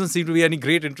 there doesn't seem to be any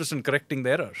great interest in correcting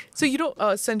the error. So,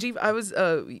 Sanjeev, I was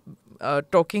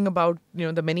talking about,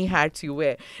 the many hats you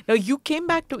wear. Now, you came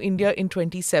back to India in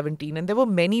 2017, and there were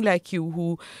many like you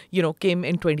who, came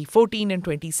in 2014 and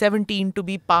 2017 to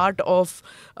be part of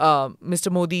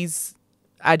Mr. Modi's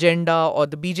agenda or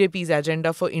the BJP's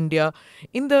agenda for India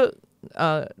in the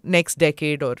next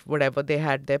decade or whatever they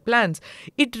had their plans.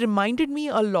 It reminded me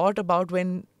a lot about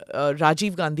when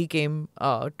Rajiv Gandhi came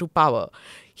to power.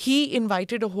 He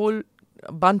invited a whole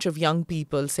bunch of young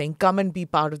people saying, come and be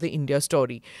part of the India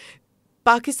story.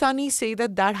 Pakistanis say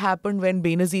that happened when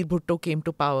Benazir Bhutto came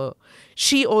to power.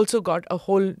 She also got a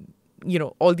whole,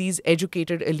 all these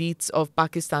educated elites of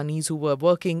Pakistanis who were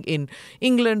working in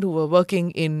England, who were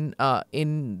working in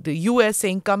the US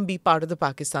saying, come be part of the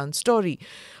Pakistan story.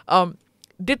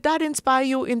 did that inspire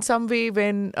you in some way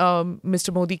when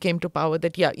Mr. Modi came to power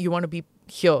that, yeah, you want to be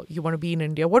here, you want to be in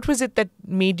India? What was it that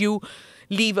made you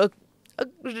leave a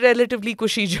relatively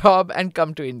cushy job and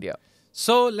come to India?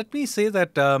 So let me say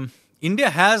that India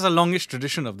has a longish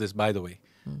tradition of this, by the way.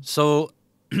 So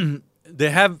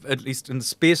they have, at least in the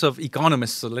space of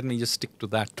economists, so let me just stick to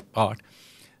that part.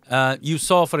 You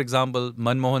saw, for example,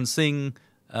 Manmohan Singh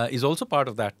is also part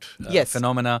of that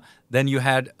phenomena. Then you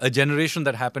had a generation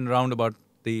that happened around about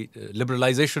the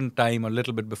liberalization time, a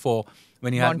little bit before,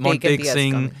 when you had Montek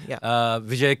Singh,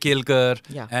 Vijay Kelkar,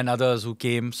 and others who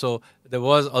came. So there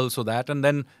was also that. And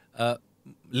then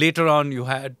later on, you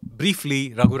had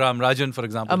briefly Raghuram Rajan, for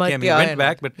example, came. He went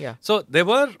back. But so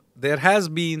there has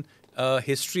been a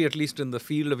history, at least in the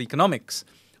field of economics,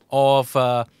 of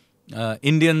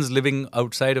Indians living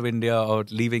outside of India or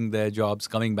leaving their jobs,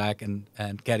 coming back and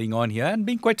carrying on here and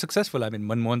being quite successful. I mean,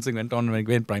 Manmohan Singh went on and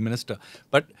became Prime Minister.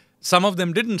 But some of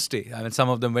them didn't stay. I mean, some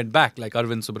of them went back, like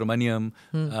Arvind Subramaniam.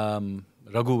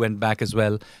 Raghu went back as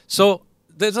well. So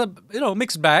there's a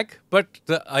mixed bag. But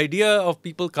the idea of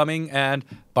people coming and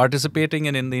participating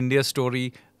in the India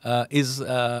story is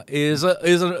a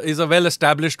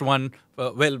well-established one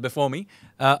well before me.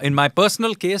 In my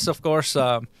personal case, of course,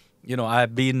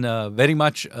 I've been very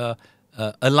much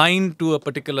aligned to a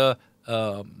particular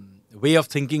way of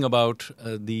thinking about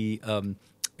the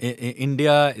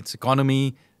India, its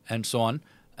economy, and so on.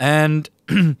 And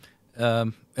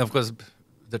of course,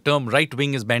 the term right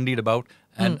wing is bandied about,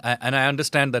 and I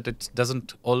understand that it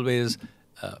doesn't always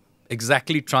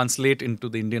exactly translate into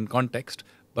the Indian context.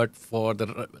 But for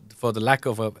the lack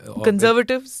of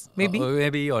conservatives,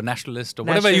 maybe or nationalist or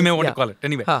whatever you may want to call it.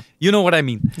 Anyway, you know what I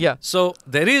mean. Yeah. So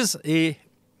there is a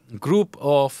group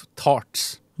of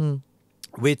thoughts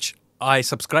which I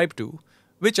subscribe to,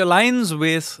 which aligns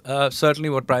with certainly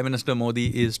what Prime Minister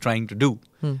Modi is trying to do.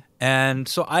 And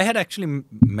so I had actually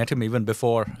met him even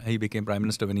before he became Prime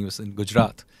Minister, when he was in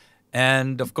Gujarat.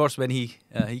 And of course, when he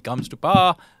comes to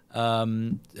power,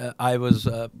 I was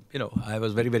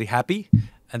very, very happy.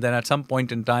 And then at some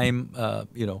point in time, I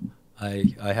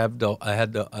had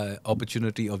the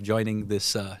opportunity of joining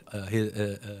this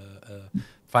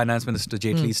Finance Minister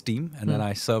Jaitley's team, and then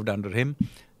I served under him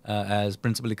as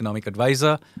Principal Economic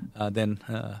Advisor. Then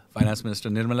Finance Minister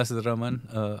Nirmala Sitharaman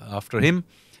after him,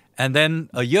 and then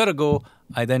a year ago,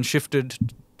 I then shifted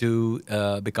to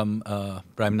become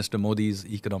Prime Minister Modi's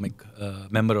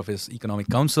member of his Economic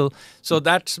Council. So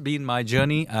that's been my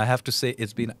journey. I have to say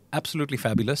it's been absolutely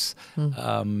fabulous.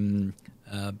 I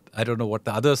don't know what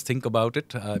the others think about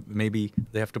it. Maybe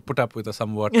they have to put up with a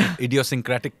somewhat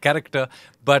idiosyncratic character.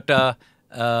 But I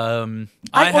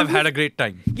have had a great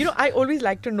time. I always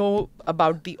like to know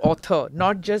about the author,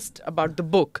 not just about the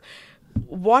book.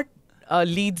 What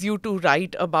leads you to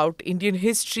write about Indian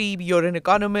history? You're an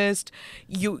economist.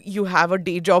 You have a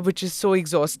day job which is so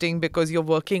exhausting because you're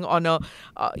working on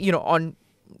on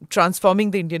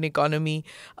transforming the Indian economy.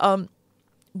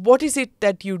 What is it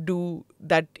that you do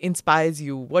that inspires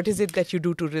you? What is it that you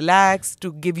do to relax,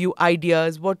 to give you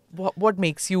ideas? What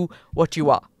makes you what you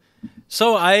are?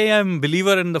 So I am a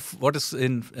believer in what is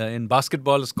in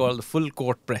basketball is called the full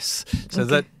court press. So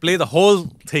that play the whole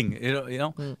thing.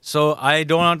 So I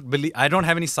don't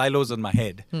have any silos in my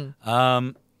head.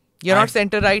 You're not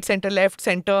center right, center left,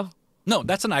 center. No,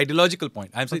 that's an ideological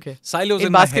point. I'm saying silos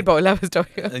in my head. basketball. I was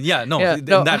talking.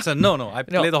 That's no. I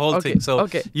play the whole thing. So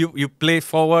you play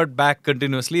forward, back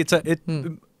continuously.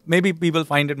 Maybe people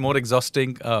find it more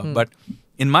exhausting, but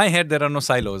in my head, there are no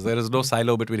silos. There is no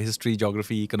silo between history,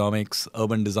 geography, economics,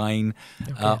 urban design,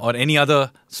 or any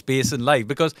other space in life,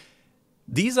 because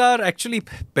these are actually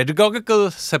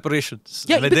pedagogical separations.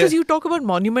 Yeah, because you talk about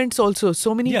monuments also.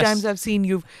 So many times I've seen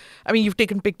you've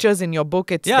taken pictures in your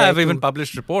book. I've even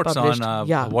published reports on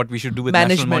what we should do with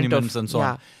national monuments and so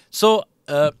on. So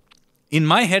in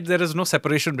my head, there is no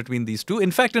separation between these two.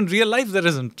 In fact, in real life, there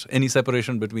isn't any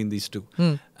separation between these two.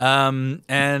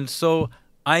 And so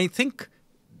I think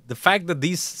the fact that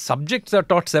these subjects are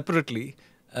taught separately,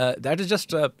 that is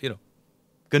just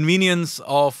convenience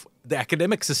of the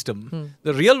academic system.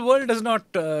 The real world does not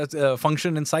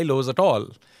function in silos at all,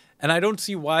 and I don't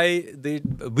see why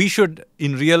we should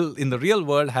in the real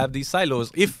world have these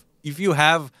silos. If you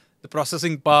have the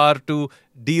processing power to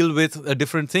deal with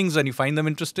different things and you find them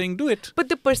interesting, do it. But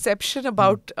the perception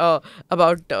about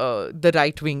the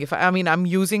right wing, I'm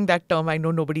using that term, I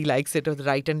know nobody likes it, or the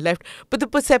right and left, but the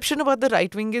perception about the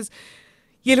right wing is,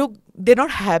 they're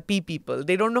not happy people.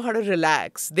 They don't know how to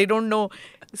relax. They don't know.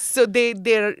 So they're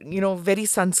very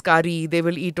sanskari. They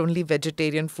will eat only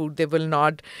vegetarian food. They're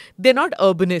not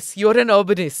urbanists. You're an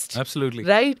urbanist. Absolutely.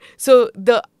 Right? So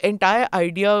the entire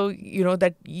idea,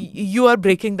 that you are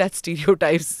breaking that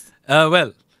stereotypes.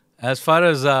 Well, as far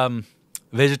as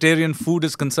vegetarian food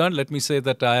is concerned, let me say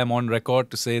that I am on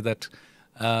record to say that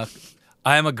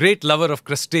I am a great lover of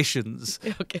crustaceans,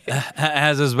 Okay.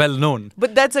 As is well known.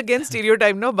 But that's again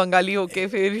stereotype, no? Bengali, okay,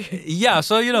 fir. Yeah,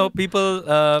 so people.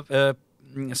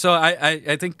 So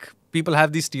I think people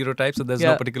have these stereotypes, and there's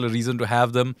no particular reason to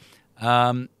have them.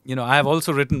 I have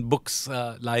also written books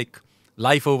like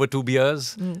Life Over Two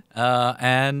Beers,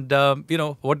 and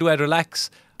what do I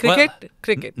relax? Cricket? Well,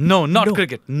 Cricket. No, not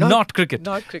cricket. Not cricket.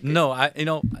 Not cricket. No,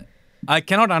 I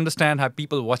cannot understand how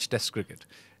people watch Test cricket.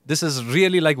 This is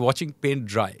really like watching paint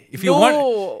dry. If you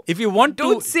want to,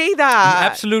 don't say that.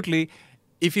 Absolutely.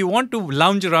 If you want to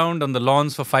lounge around on the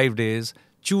lawns for 5 days,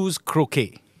 choose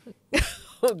croquet.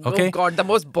 Okay? Oh God, the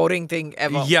most boring thing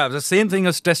ever. Yeah, the same thing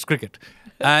as Test cricket.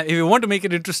 If you want to make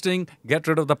it interesting, get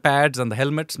rid of the pads and the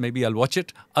helmets. Maybe I'll watch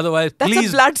it. Otherwise, That's please.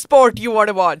 a blood sport you want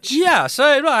to watch. Yeah, so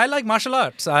I like martial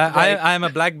arts. I am a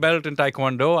black belt in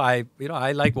Taekwondo.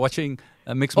 I like watching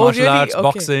mixed martial arts, Okay.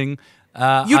 boxing.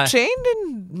 You trained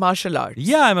in martial arts?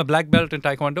 Yeah, I'm a black belt in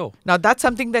Taekwondo. Now that's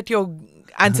something that your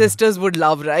ancestors would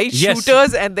love, right? Yes.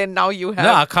 Shooters, and then now you have...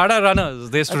 No, akhada runners.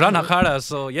 They used to run akhadas.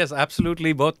 So yes,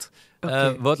 absolutely. Both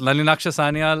Nalinaksha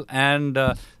Sanyal and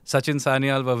Sachin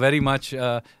Sanyal were very much,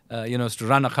 used to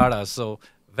run akhadas. So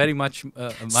very much my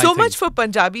thing. Much for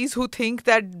Punjabis who think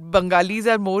that Bengalis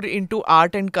are more into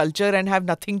art and culture and have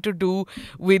nothing to do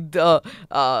with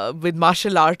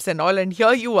martial arts and all. And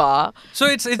here you are. So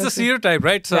it's a stereotype,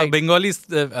 right? So Right.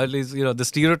 Bengalis, at least, the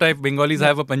stereotype Bengalis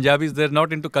have of Punjabis, they're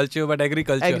not into culture but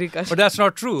agriculture. Agriculture. But that's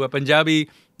not true. A Punjabi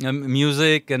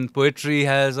music and poetry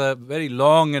has a very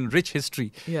long and rich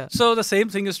history. Yeah. So the same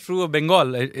thing is true of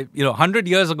Bengal. 100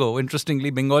 years ago, interestingly,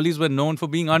 Bengalis were known for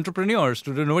being entrepreneurs.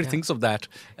 Today, nobody thinks of that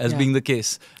as being the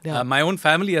case. Yeah. My own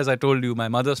family, as I told you, my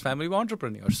mother's family were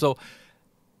entrepreneurs.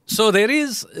 So there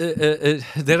is,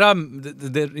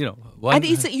 one. And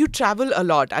you travel a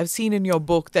lot. I've seen in your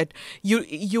book that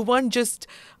you weren't just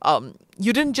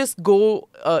you didn't just go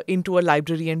into a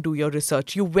library and do your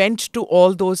research. You went to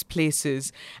all those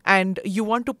places, and you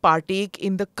want to partake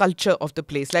in the culture of the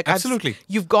place. Like Absolutely.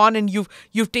 you've gone and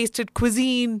you've tasted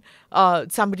cuisine.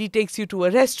 Somebody takes you to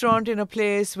a restaurant in a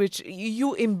place which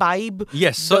you imbibe.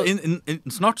 Yes, so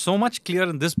it's not so much clear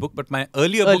in this book, but my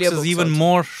earlier books is even also.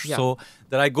 more Yeah. so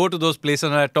that I go to those places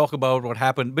and I talk about what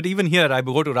happened. But even here, I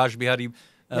go to Raj Bihari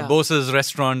Bose's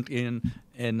restaurant in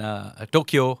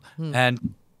Tokyo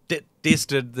and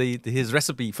tasted his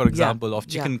recipe, for example, of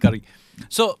chicken curry.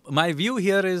 So my view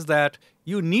here is that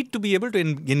you need to be able to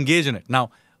engage in it. Now,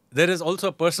 there is also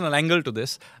a personal angle to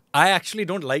this. I actually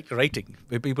don't like writing.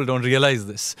 People don't realize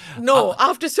this. No,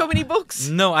 after so many books.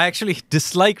 No, I actually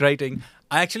dislike writing.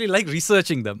 I actually like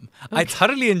researching them. Okay. I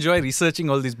thoroughly enjoy researching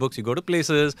all these books. You go to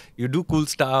places, you do cool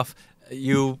stuff,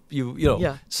 you know.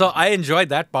 Yeah. So I enjoy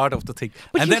that part of the thing.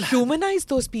 But and you then humanize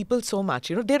those people so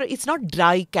much. It's not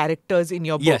dry characters in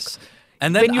your book. Yes.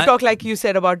 And then when you talk, like you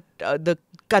said, about the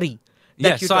curry.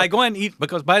 Yes, so I go and eat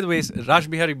because, by the way, Raj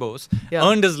Bihari Bose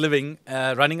earned his living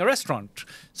running a restaurant.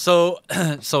 So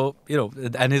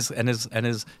and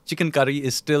his chicken curry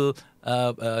is still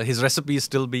his recipe is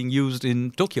still being used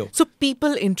in Tokyo. So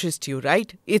people interest you,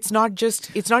 right? It's not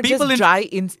just dry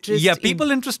interest. Yeah,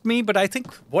 people interest me, but I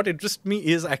think what interests me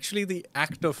is actually the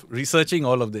act of researching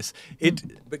all of this.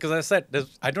 Because I said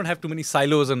I don't have too many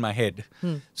silos in my head.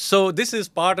 So this is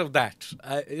part of that.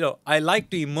 I like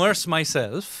to immerse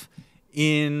myself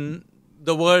in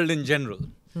the world in general.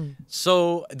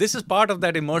 So this is part of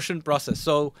that immersion process.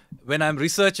 So when I'm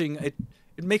researching, it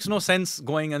makes no sense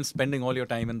going and spending all your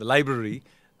time in the library.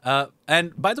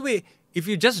 And by the way, if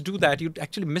you just do that, you'd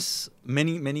actually miss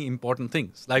many, many important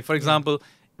things. Like, for example,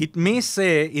 it may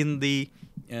say in the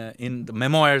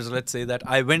memoirs, let's say, that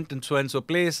I went in so-and-so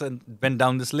place and went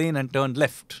down this lane and turned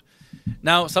left.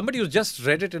 Now, somebody who's just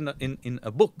read it in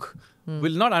a book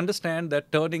will not understand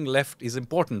that turning left is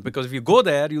important, because if you go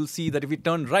there, you'll see that if you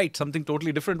turn right, something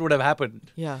totally different would have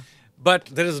happened. Yeah. But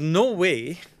there is no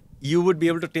way you would be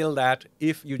able to tell that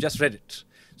if you just read it.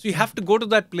 So you have to go to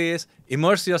that place,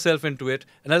 immerse yourself into it.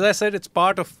 And as I said, it's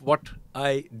part of what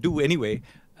I do anyway.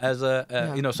 As a,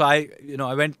 so I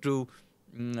went to,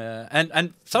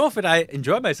 and some of it I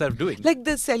enjoy myself doing. Like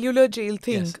the cellular jail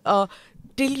thing. Yes.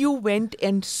 Till you went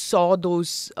and saw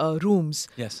those rooms.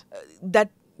 Yes. That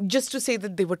just to say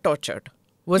that they were tortured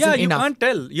wasn't you enough. can't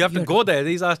tell. You have to go there.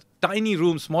 These are tiny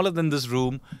room, smaller than this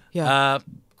room, Yeah.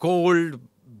 cold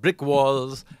brick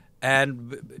walls,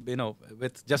 and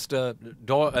with just a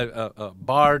door, a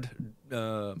barred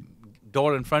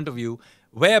door in front of you,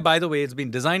 where, by the way, it's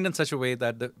been designed in such a way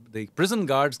that the prison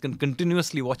guards can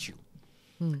continuously watch you,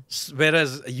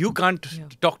 whereas you can't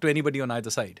talk to anybody on either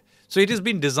side. So it has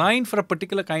been designed for a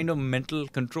particular kind of mental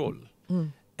control,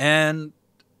 and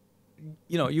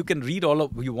you can read all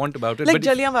of you want about it, Like but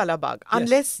Jallianwala Bagh,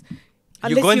 unless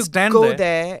You go and you stand go there.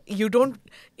 there, you don't.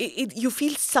 You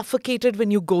feel suffocated when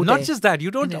you go there. Not just that,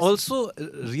 you don't also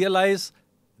realize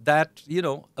that,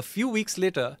 a few weeks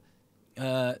later,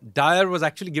 Dyer was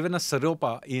actually given a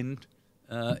saropa in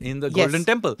the Golden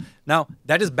Temple. Now,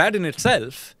 that is bad in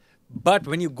itself, but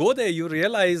when you go there, you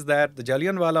realize that the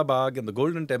Jallianwala Bagh and the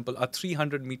Golden Temple are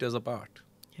 300 meters apart.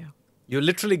 Yeah. You're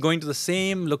literally going to the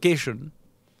same location,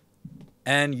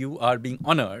 and you are being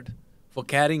honored for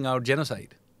carrying out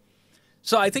genocide.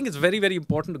 So I think it's very, very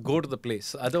important to go to the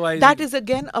place. Otherwise, That is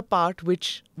again a part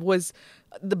which was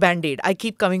the Band-Aid. I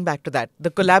keep coming back to that.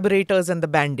 The collaborators and the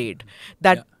Band-Aid.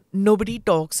 That nobody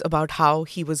talks about how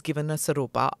he was given a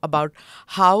saropa, about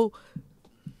how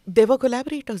there were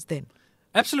collaborators then.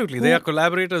 Absolutely. They are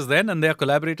collaborators then and they are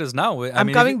collaborators now.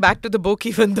 I'm coming back to the book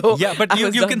even though... Yeah, but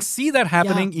you can see that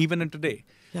happening even in today.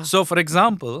 Yeah. So, for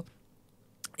example,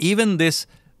 even this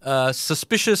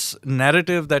suspicious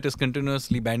narrative that is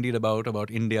continuously bandied about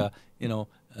India,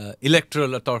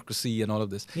 electoral autocracy and all of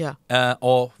this. Yeah.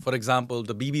 Or, for example,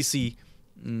 the BBC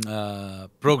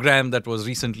program that was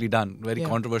recently done, very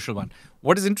controversial one.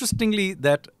 What is interestingly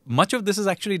that much of this is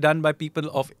actually done by people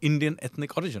of Indian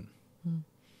ethnic origin.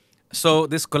 So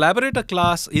this collaborator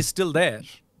class is still there.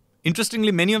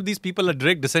 Interestingly, many of these people are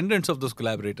direct descendants of those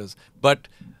collaborators. But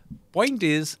point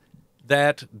is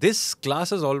that this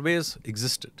class has always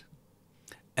existed.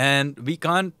 And we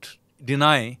can't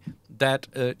deny that,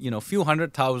 few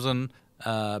 100,000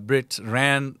 Brits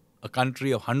ran a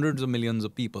country of hundreds of millions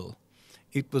of people.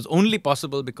 It was only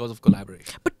possible because of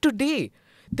collaboration. But today,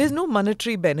 there's no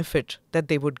monetary benefit that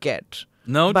they would get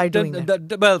No, by doing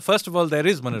that. Well, first of all, there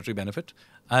is monetary benefit.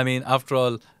 I mean, after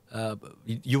all,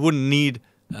 you wouldn't need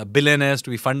billionaires to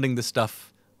be funding this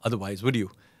stuff otherwise, would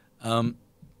you?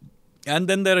 And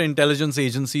then there are intelligence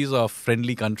agencies of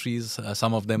friendly countries,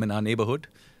 some of them in our neighborhood.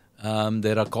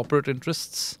 There are corporate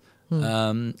interests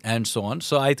and so on.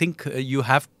 So I think you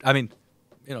have,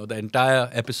 the entire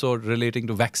episode relating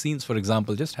to vaccines, for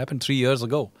example, just happened 3 years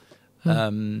ago.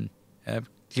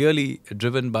 Clearly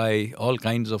driven by all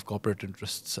kinds of corporate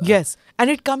interests. Yes. And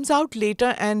it comes out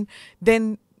later and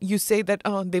then you say that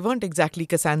they weren't exactly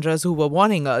Cassandras who were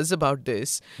warning us about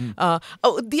this.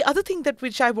 The other thing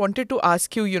which I wanted to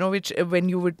ask you, which when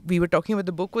we were talking about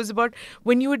the book was about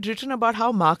when you had written about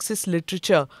how Marxist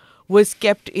literature was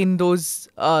kept in those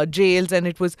jails and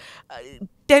it was...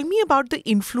 Tell me about the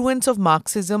influence of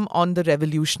Marxism on the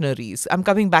revolutionaries. I'm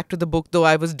coming back to the book, though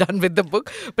I was done with the book,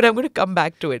 but I'm going to come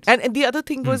back to it. And the other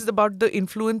thing was about the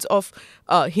influence of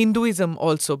Hinduism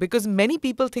also, because many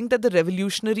people think that the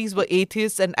revolutionaries were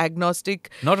atheists and agnostic.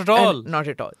 Not at all. Not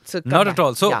at all. So not at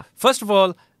all. So first of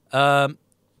all, a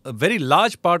very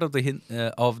large part of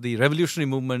the revolutionary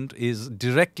movement is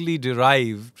directly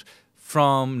derived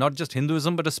from not just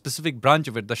Hinduism, but a specific branch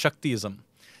of it, the Shaktiism.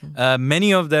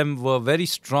 Many of them were very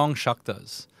strong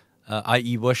Shaktas,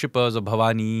 i.e. worshippers of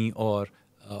Bhavani or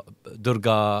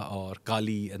Durga or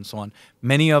Kali and so on.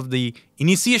 Many of the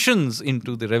initiations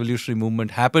into the revolutionary movement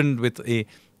happened with a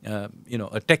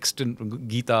text in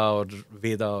Gita or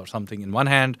Veda or something in one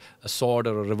hand, a sword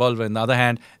or a revolver in the other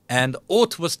hand, and the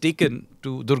oath was taken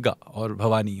to Durga or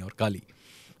Bhavani or Kali.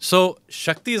 So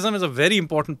Shaktiism is a very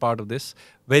important part of this.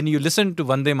 When you listen to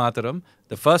Vande Mataram,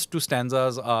 the first two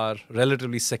stanzas are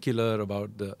relatively secular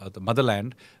about the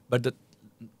motherland, but the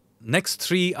next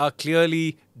three are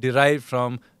clearly derived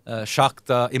from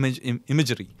Shakta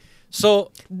imagery.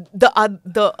 So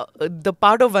the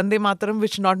part of Vande Mataram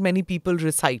which not many people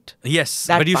recite. Yes,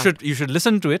 but you should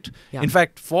listen to it. Yeah. In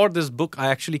fact, for this book, I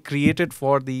actually created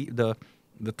for the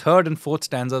third and fourth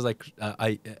stanzas.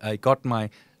 I got my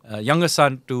younger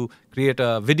son to create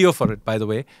a video for it, by the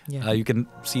way. Yeah. You can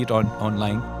see it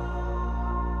online.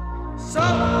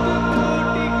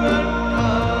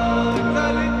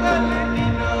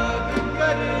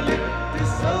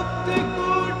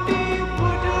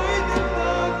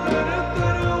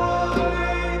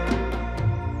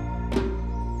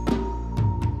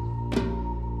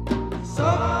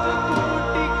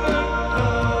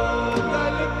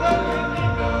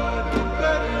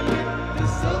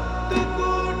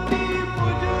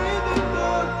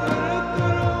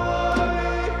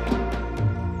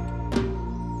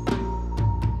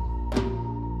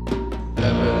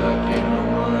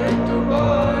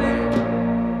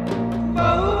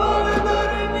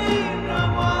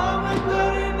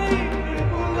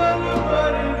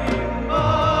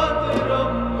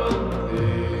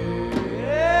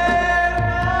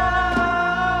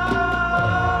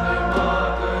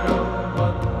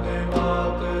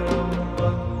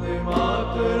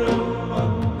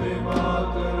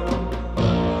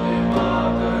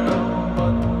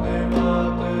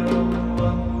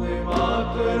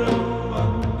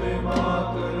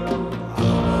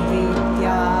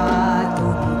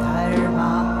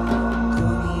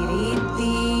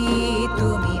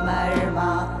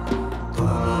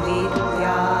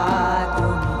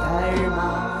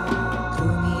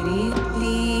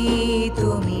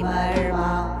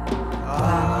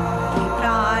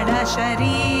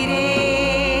 शरीरे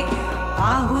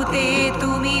बाहुते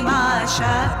तुमी मा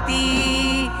शक्ति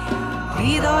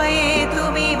हृदये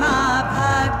तुमी मा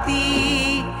भक्ति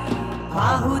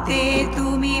बाहुते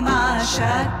तुमी मा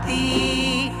शक्ति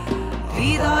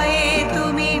हृदये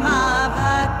तुमी मा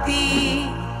भक्ति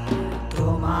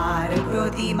তোমার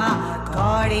প্রতিমা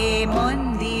গড়ে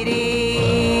মন্দিরে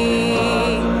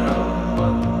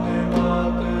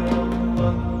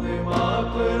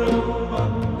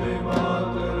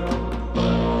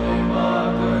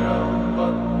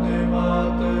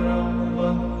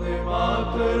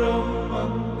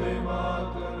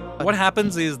What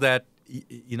happens is that,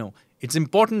 it's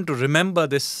important to remember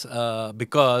this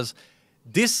because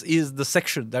this is the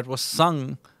section that was sung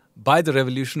by the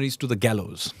revolutionaries to the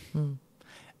gallows.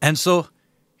 And so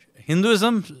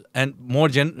Hinduism and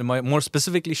more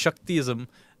specifically Shaktiism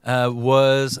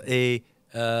was a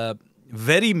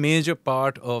very major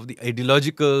part of the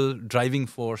ideological driving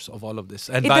force of all of this.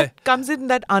 And that comes in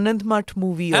that Anand Math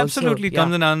movie absolutely also.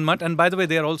 Comes in Anand Math. And by the way,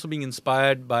 they are also being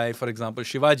inspired by, for example,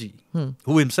 Shivaji,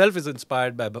 who himself is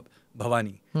inspired by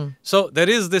Bhavani. So there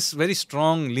is this very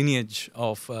strong lineage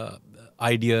of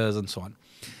ideas and so on.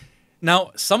 Now,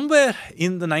 somewhere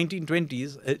in the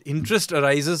 1920s, interest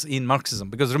arises in Marxism.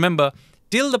 Because remember,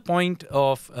 till the point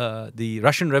of the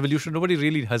Russian Revolution, nobody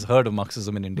really has heard of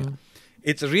Marxism in India.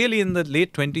 It's really in the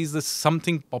late 20s that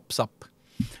something pops up.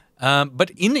 But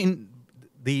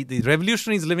the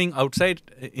revolutionaries living outside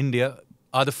India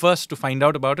are the first to find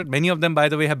out about it. Many of them, by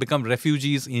the way, have become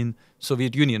refugees in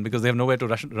Soviet Union because they have nowhere to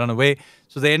run away.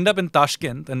 So they end up in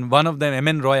Tashkent, and one of them,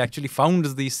 M.N. Roy, actually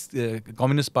founds the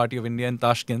Communist Party of India in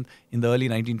Tashkent in the early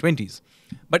 1920s.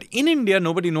 But in India,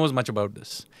 nobody knows much about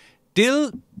this.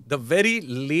 Till the very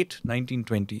late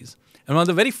 1920s. And one of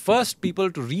the very first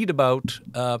people to read about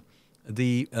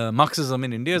the Marxism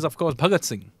in India is, of course, Bhagat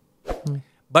Singh.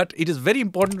 But it is very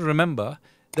important to remember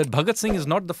that Bhagat Singh is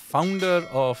not the founder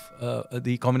of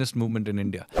the communist movement in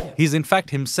India. He's in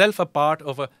fact himself a part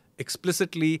of a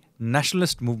explicitly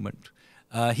nationalist movement.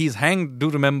 He's hanged, do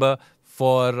remember,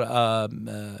 for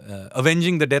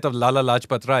avenging the death of Lala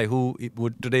Lajpat Rai, who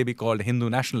would today be called Hindu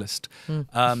nationalist.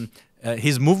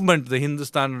 His movement, the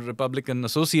Hindustan Republican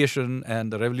Association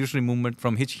and the revolutionary movement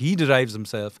from which he derives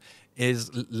himself,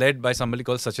 is led by somebody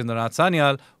called Sachindranath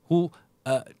Sanyal, who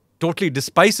totally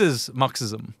despises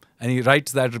Marxism. And he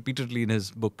writes that repeatedly in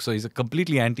his book. So he's a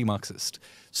completely anti-Marxist.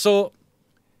 So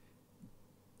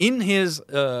in his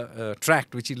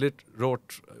tract, which he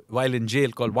wrote while in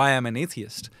jail, called Why I'm an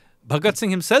Atheist, Bhagat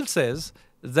Singh himself says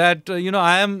that,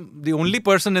 I am the only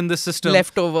person in this system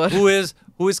left over who is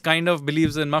kind of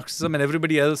believes in Marxism, and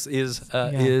everybody else is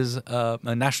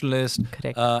a nationalist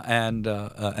and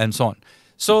so on.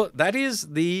 So that is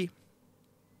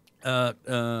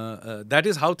that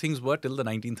is how things were till the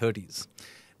 1930s.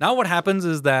 Now what happens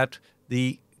is that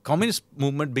the communist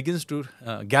movement begins to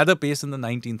gather pace in the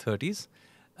 1930s.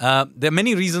 There are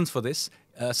many reasons for this.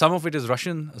 Some of it is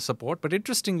Russian support, but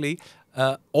interestingly,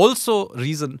 also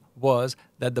reason was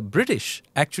that the British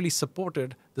actually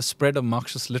supported the spread of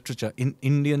Marxist literature in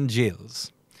Indian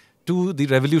jails to the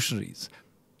revolutionaries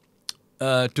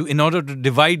in order to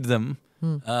divide them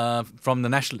from the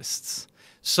nationalists.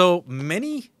 So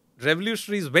many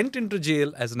revolutionaries went into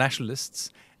jail as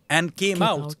nationalists and came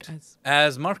out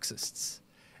as Marxists.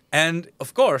 And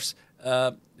of course,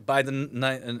 by the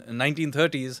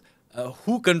 1930s,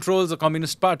 who controls the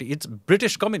Communist Party? It's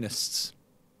British communists.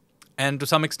 And to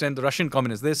some extent, the Russian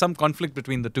communists. There's some conflict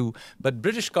between the two. But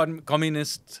British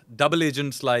communist double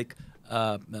agents like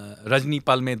Rajni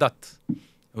Palme Dutt,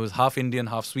 who was half Indian,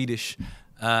 half Swedish,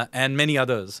 and many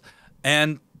others.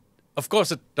 And of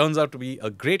course, it turns out to be a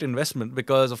great investment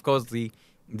because, of course,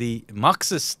 the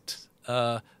Marxist,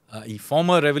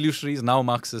 former revolutionaries, now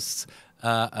Marxists,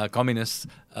 communists,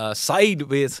 side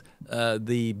with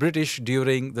the British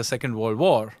during the Second World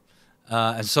War.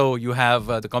 And so you have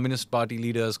the Communist Party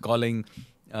leaders calling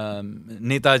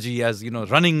Netaji as,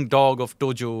 running dog of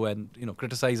Tojo and,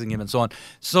 criticizing him and so on.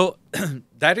 So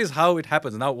that is how it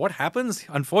happens. Now, what happens,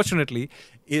 unfortunately,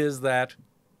 is that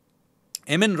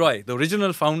M.N. Roy, the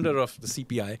original founder of the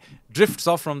CPI, drifts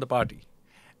off from the party.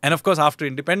 And of course, after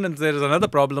independence, there is another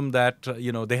problem that,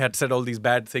 they had said all these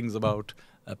bad things about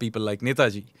people like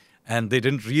Netaji. And they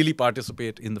didn't really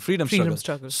participate in the freedom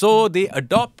struggle. So they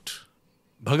adopt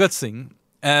Bhagat Singh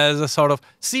as a sort of,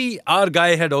 see, our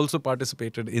guy had also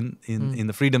participated in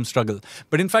the freedom struggle.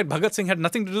 But in fact, Bhagat Singh had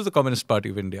nothing to do with the Communist Party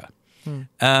of India.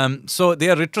 So they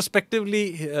are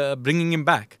retrospectively bringing him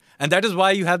back. And that is why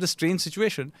you have this strange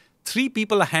situation. 3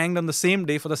 people are hanged on the same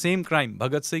day for the same crime.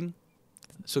 Bhagat Singh,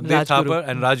 Sukhdev Thapar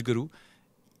and Rajguru.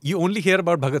 You only hear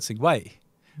about Bhagat Singh. Why?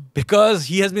 because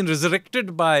he has been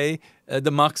resurrected by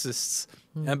the Marxists.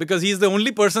 Because he's the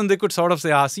only person they could sort of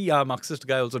say, Marxist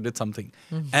guy also did something.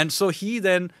 And so he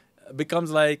then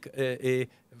becomes like a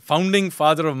founding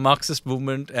father of Marxist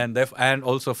movement and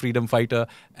also freedom fighter,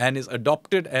 and is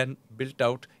adopted and built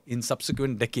out in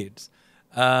subsequent decades.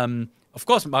 Of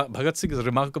course, Bhagat Singh is a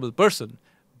remarkable person,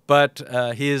 but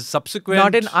his subsequent...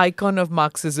 Not an icon of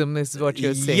Marxism is what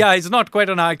you're saying. Yeah, he's not quite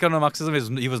an icon of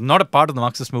Marxism. He was not a part of the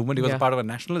Marxist movement. He was a part of a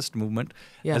nationalist movement.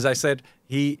 Yeah. As I said,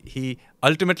 he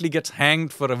ultimately gets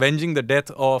hanged for avenging the death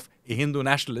of a Hindu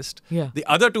nationalist. Yeah. The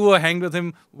other two who are hanged with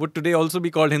him would today also be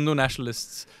called Hindu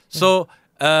nationalists. So...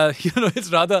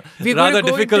 it's rather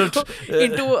difficult.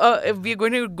 We're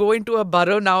going to go into a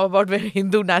burrow now about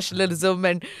Hindu nationalism,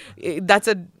 and that's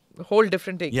a whole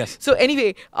different thing. Yes. So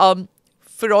anyway,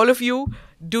 for all of you,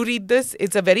 do read this.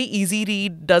 It's a very easy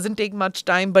read, doesn't take much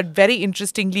time, but very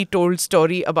interestingly told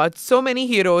story about so many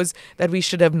heroes that we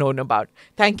should have known about.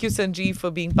 Thank you, Sanjeev, for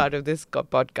being part of this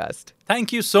podcast.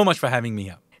 Thank you so much for having me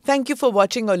here. Thank you for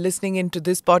watching or listening into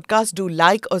this podcast. Do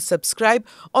like or subscribe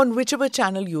on whichever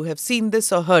channel you have seen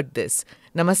this or heard this.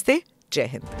 Namaste. Jai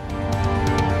Hind.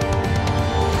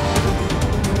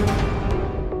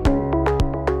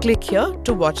 Click here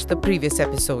to watch the previous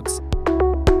episodes.